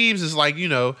some teams is like, you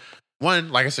know,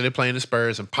 one, like I said, they're playing the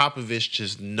Spurs, and Popovich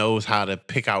just knows how to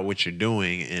pick out what you're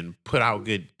doing and put out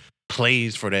good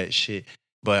plays for that shit.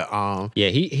 But yeah,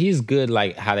 he's good.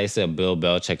 Like how they said, Bill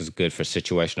Belichick is good for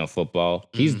situational football.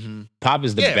 He's Pop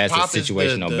is the best at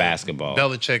situational basketball.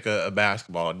 Belichick a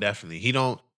basketball, definitely. He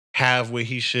don't have what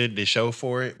he should to show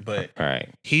for it, but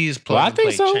he's playing. Well, I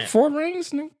think so. 4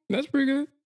 rings, that's pretty good.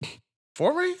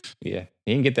 4 rings? Yeah,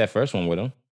 he didn't get that first one with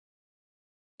him.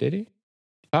 Did he?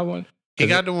 I won. He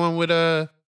got the one with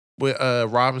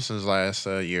Robinson's last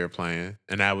year playing,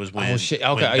 and that was when. Oh shit!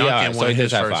 Okay, when Duncan so he his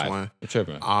did have first 5. one. I'm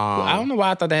tripping. I don't know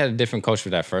why I thought they had a different coach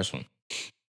for that first one.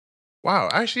 Wow,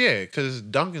 actually, yeah, because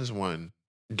Duncan's won.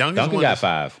 Duncan got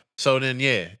 5. So then,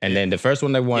 yeah, and then the first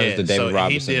one they won is the David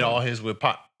Robinson. He did all his with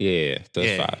Pop. Yeah, so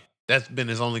that's 5. That's been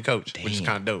his only coach, which is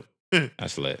kind of dope.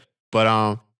 That's lit.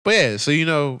 But yeah, so you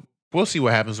know, we'll see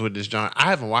what happens with this John. I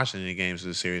haven't watched any games of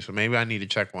the series, so maybe I need to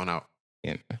check one out.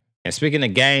 Yeah. And speaking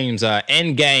of games,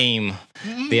 Endgame,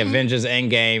 the Avengers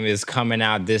Endgame is coming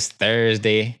out this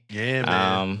Thursday. Yeah,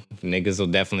 man. Niggas will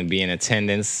definitely be in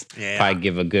attendance. Yeah. Probably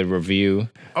give a good review.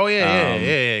 Oh,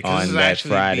 yeah. Because this is actually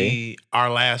Friday.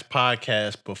 Our last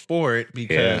podcast before it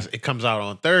because it comes out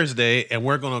on Thursday, and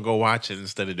we're going to go watch it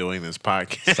instead of doing this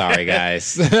podcast. Sorry,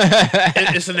 guys.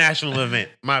 It's a national event.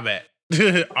 My bad.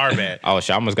 Our bad. Oh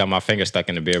shit! I almost got my finger stuck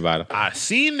in the beer bottle. I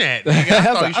seen that. Nigga. I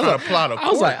thought you trying to plot a court.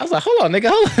 I was like, hold on, nigga,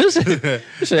 hold on.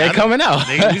 This shit ain't coming out.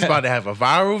 Nigga, you about to have a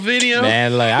viral video.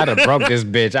 Man, like I'd have broke this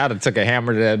bitch. I'd have took a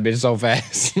hammer to that bitch so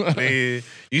fast. Man,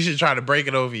 you should try to break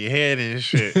it over your head and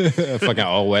shit. Fucking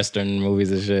old Western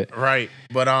movies and shit. Right.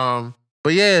 But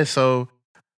yeah, so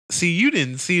see, you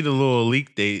didn't see the little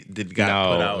leak that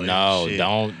got put out. No.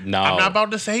 I'm not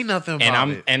about to say nothing about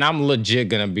it. And I'm legit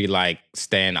gonna be like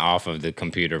staying off of the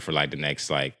computer for like the next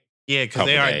like because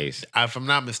they days. If I'm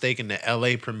not mistaken, the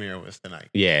LA premiere was tonight.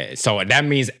 Yeah, so that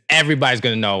means everybody's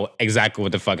gonna know exactly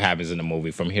what the fuck happens in the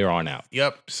movie from here on out.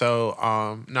 Yep. So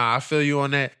I feel you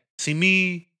on that. See,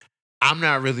 me, I'm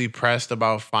not really pressed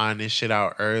about finding shit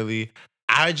out early.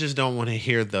 I just don't want to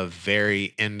hear the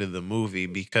very end of the movie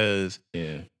because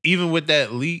even with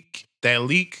that leak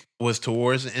was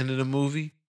towards the end of the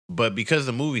movie. But because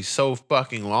the movie's so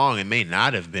fucking long, it may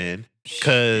not have been.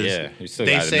 Because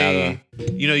they say,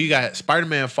 you know, you got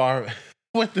Spider-Man Far.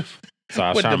 What the?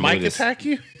 So what, the mic attack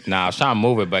you? Nah, I was trying to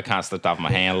move it, but it kind of slipped off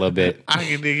my hand a little bit. I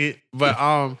can dig it.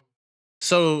 But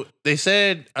so they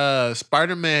said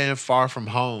Spider-Man Far From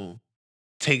Home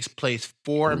takes place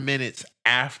 4 minutes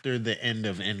after the end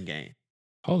of Endgame,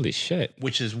 Holy shit.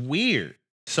 which is weird.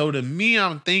 So to me,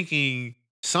 I'm thinking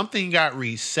something got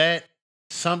reset,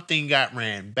 something got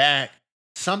ran back,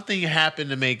 something happened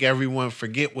to make everyone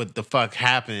forget what the fuck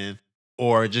happened,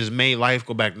 or just made life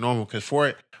go back normal. Because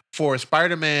for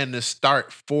Spider-Man to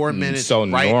start 4 minutes so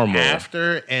right normal.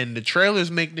 after, and the trailers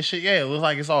make this shit, it looks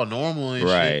like it's all normal and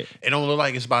Right. shit. It don't look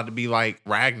like it's about to be like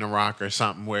Ragnarok or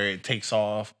something where it takes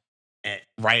off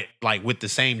right, like with the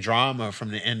same drama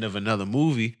from the end of another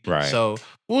movie. Right. So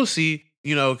we'll see,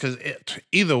 because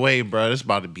either way, bro, it's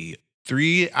about to be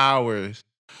 3 hours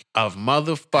of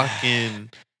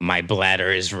motherfucking. My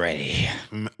bladder is ready.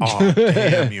 Oh,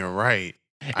 damn, you're right.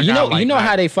 You know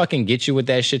how they fucking get you with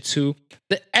that shit too?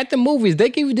 At the movies, they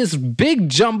give you this big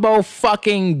jumbo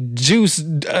fucking juice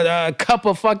cup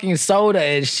of fucking soda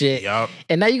and shit. Yup.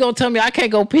 And now you gonna tell me I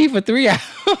can't go pee for 3 hours?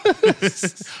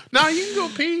 No, you can go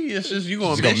pee. It's just you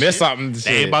gonna miss something.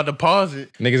 They ain't about to pause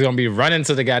it. Niggas gonna be running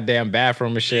to the goddamn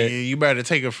bathroom and shit. Yeah, you better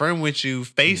take a friend with you,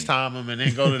 FaceTime them, and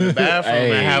then go to the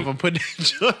bathroom and have them put that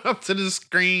joint up to the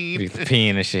screen. Be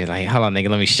peeing and shit. Like, hold on, nigga,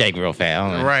 let me shake real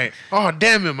fast. Right. Oh,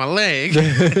 damn it, my leg.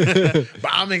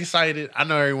 But I'm excited. I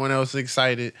know everyone else is excited.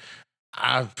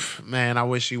 I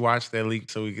wish you watched that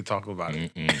leak so we could talk about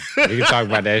it. We can talk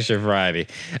about that shit Friday.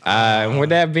 With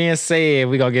that being said,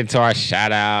 we gonna get to our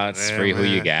shout outs. Free, who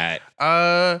you got?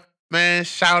 Man,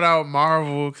 shout out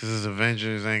Marvel because it's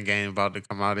Avengers Endgame about to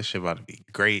come out. This shit about to be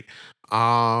great.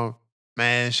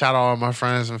 Man, shout out all my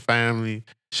friends and family.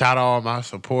 Shout out all my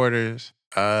supporters.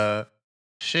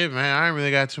 Shit, man, I ain't really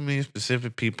got too many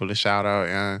specific people to shout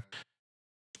out.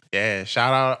 Yeah,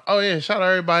 shout out. Oh yeah, shout out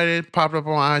everybody that popped up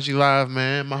on IG Live,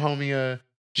 man. My homie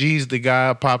G's the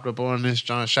guy popped up on this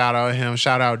joint. Shout out him.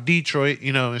 Shout out Detroit,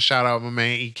 and shout out my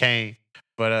man E Kane.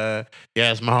 But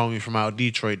yeah, it's my homie from out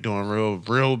Detroit doing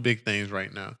real big things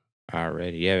right now.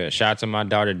 Already, yeah. Shout out to my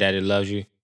daughter, Daddy loves you.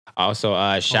 Also,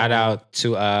 shout out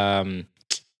to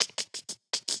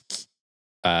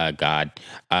God.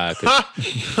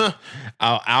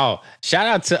 Shout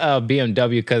out to BMW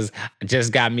because I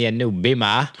just got me a new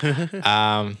Beamer.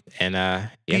 Yeah,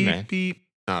 beep, man. Beep.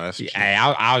 No, that's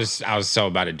yeah, I was so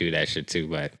about to do that shit too,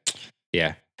 but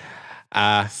yeah.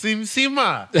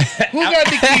 Sima, who got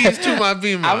the keys to my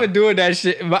Beamer? I've been doing that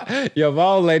shit. My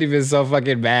old lady been so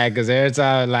fucking mad because every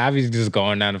time I be just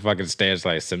going down the fucking stairs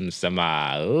like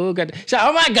oh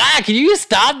my God, can you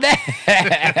stop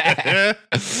that?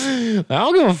 I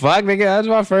don't give a fuck, nigga. That's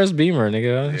my first Beamer,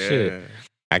 nigga. Yeah. Shit.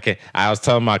 I was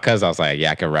telling my cousin, I was like,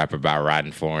 yeah, I can rap about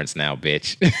riding foreigns now,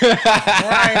 bitch.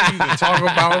 Right, you can talk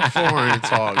about foreign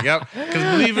talk. Yep. Because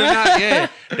believe it or not, yeah,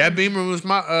 that Beamer was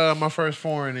my first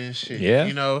foreign and shit. Yeah.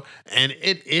 And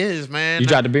it is, man. You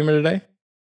dropped the Beamer today?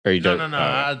 Or you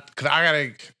No. Because I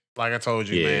gotta, like I told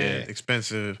you, Yeah. man,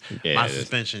 expensive. Yeah, My it is.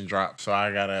 suspension dropped, so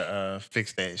I gotta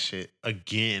fix that shit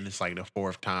again. It's like the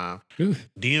 4th time. Oof.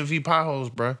 DMV potholes,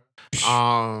 bro.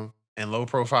 And low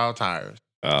profile tires.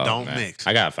 Oh, Don't man. mix.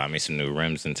 I gotta find me some new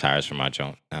rims and tires for my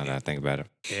junk. Now that I think about it.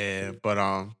 Yeah, but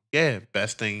yeah,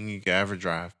 best thing you could ever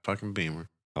drive, fucking Beamer.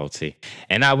 OT.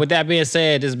 And with that being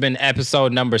said, this has been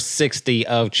episode number 60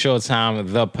 of Chill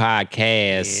Time, the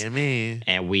podcast. Yeah, man.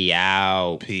 And we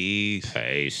out. Peace.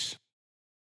 Peace.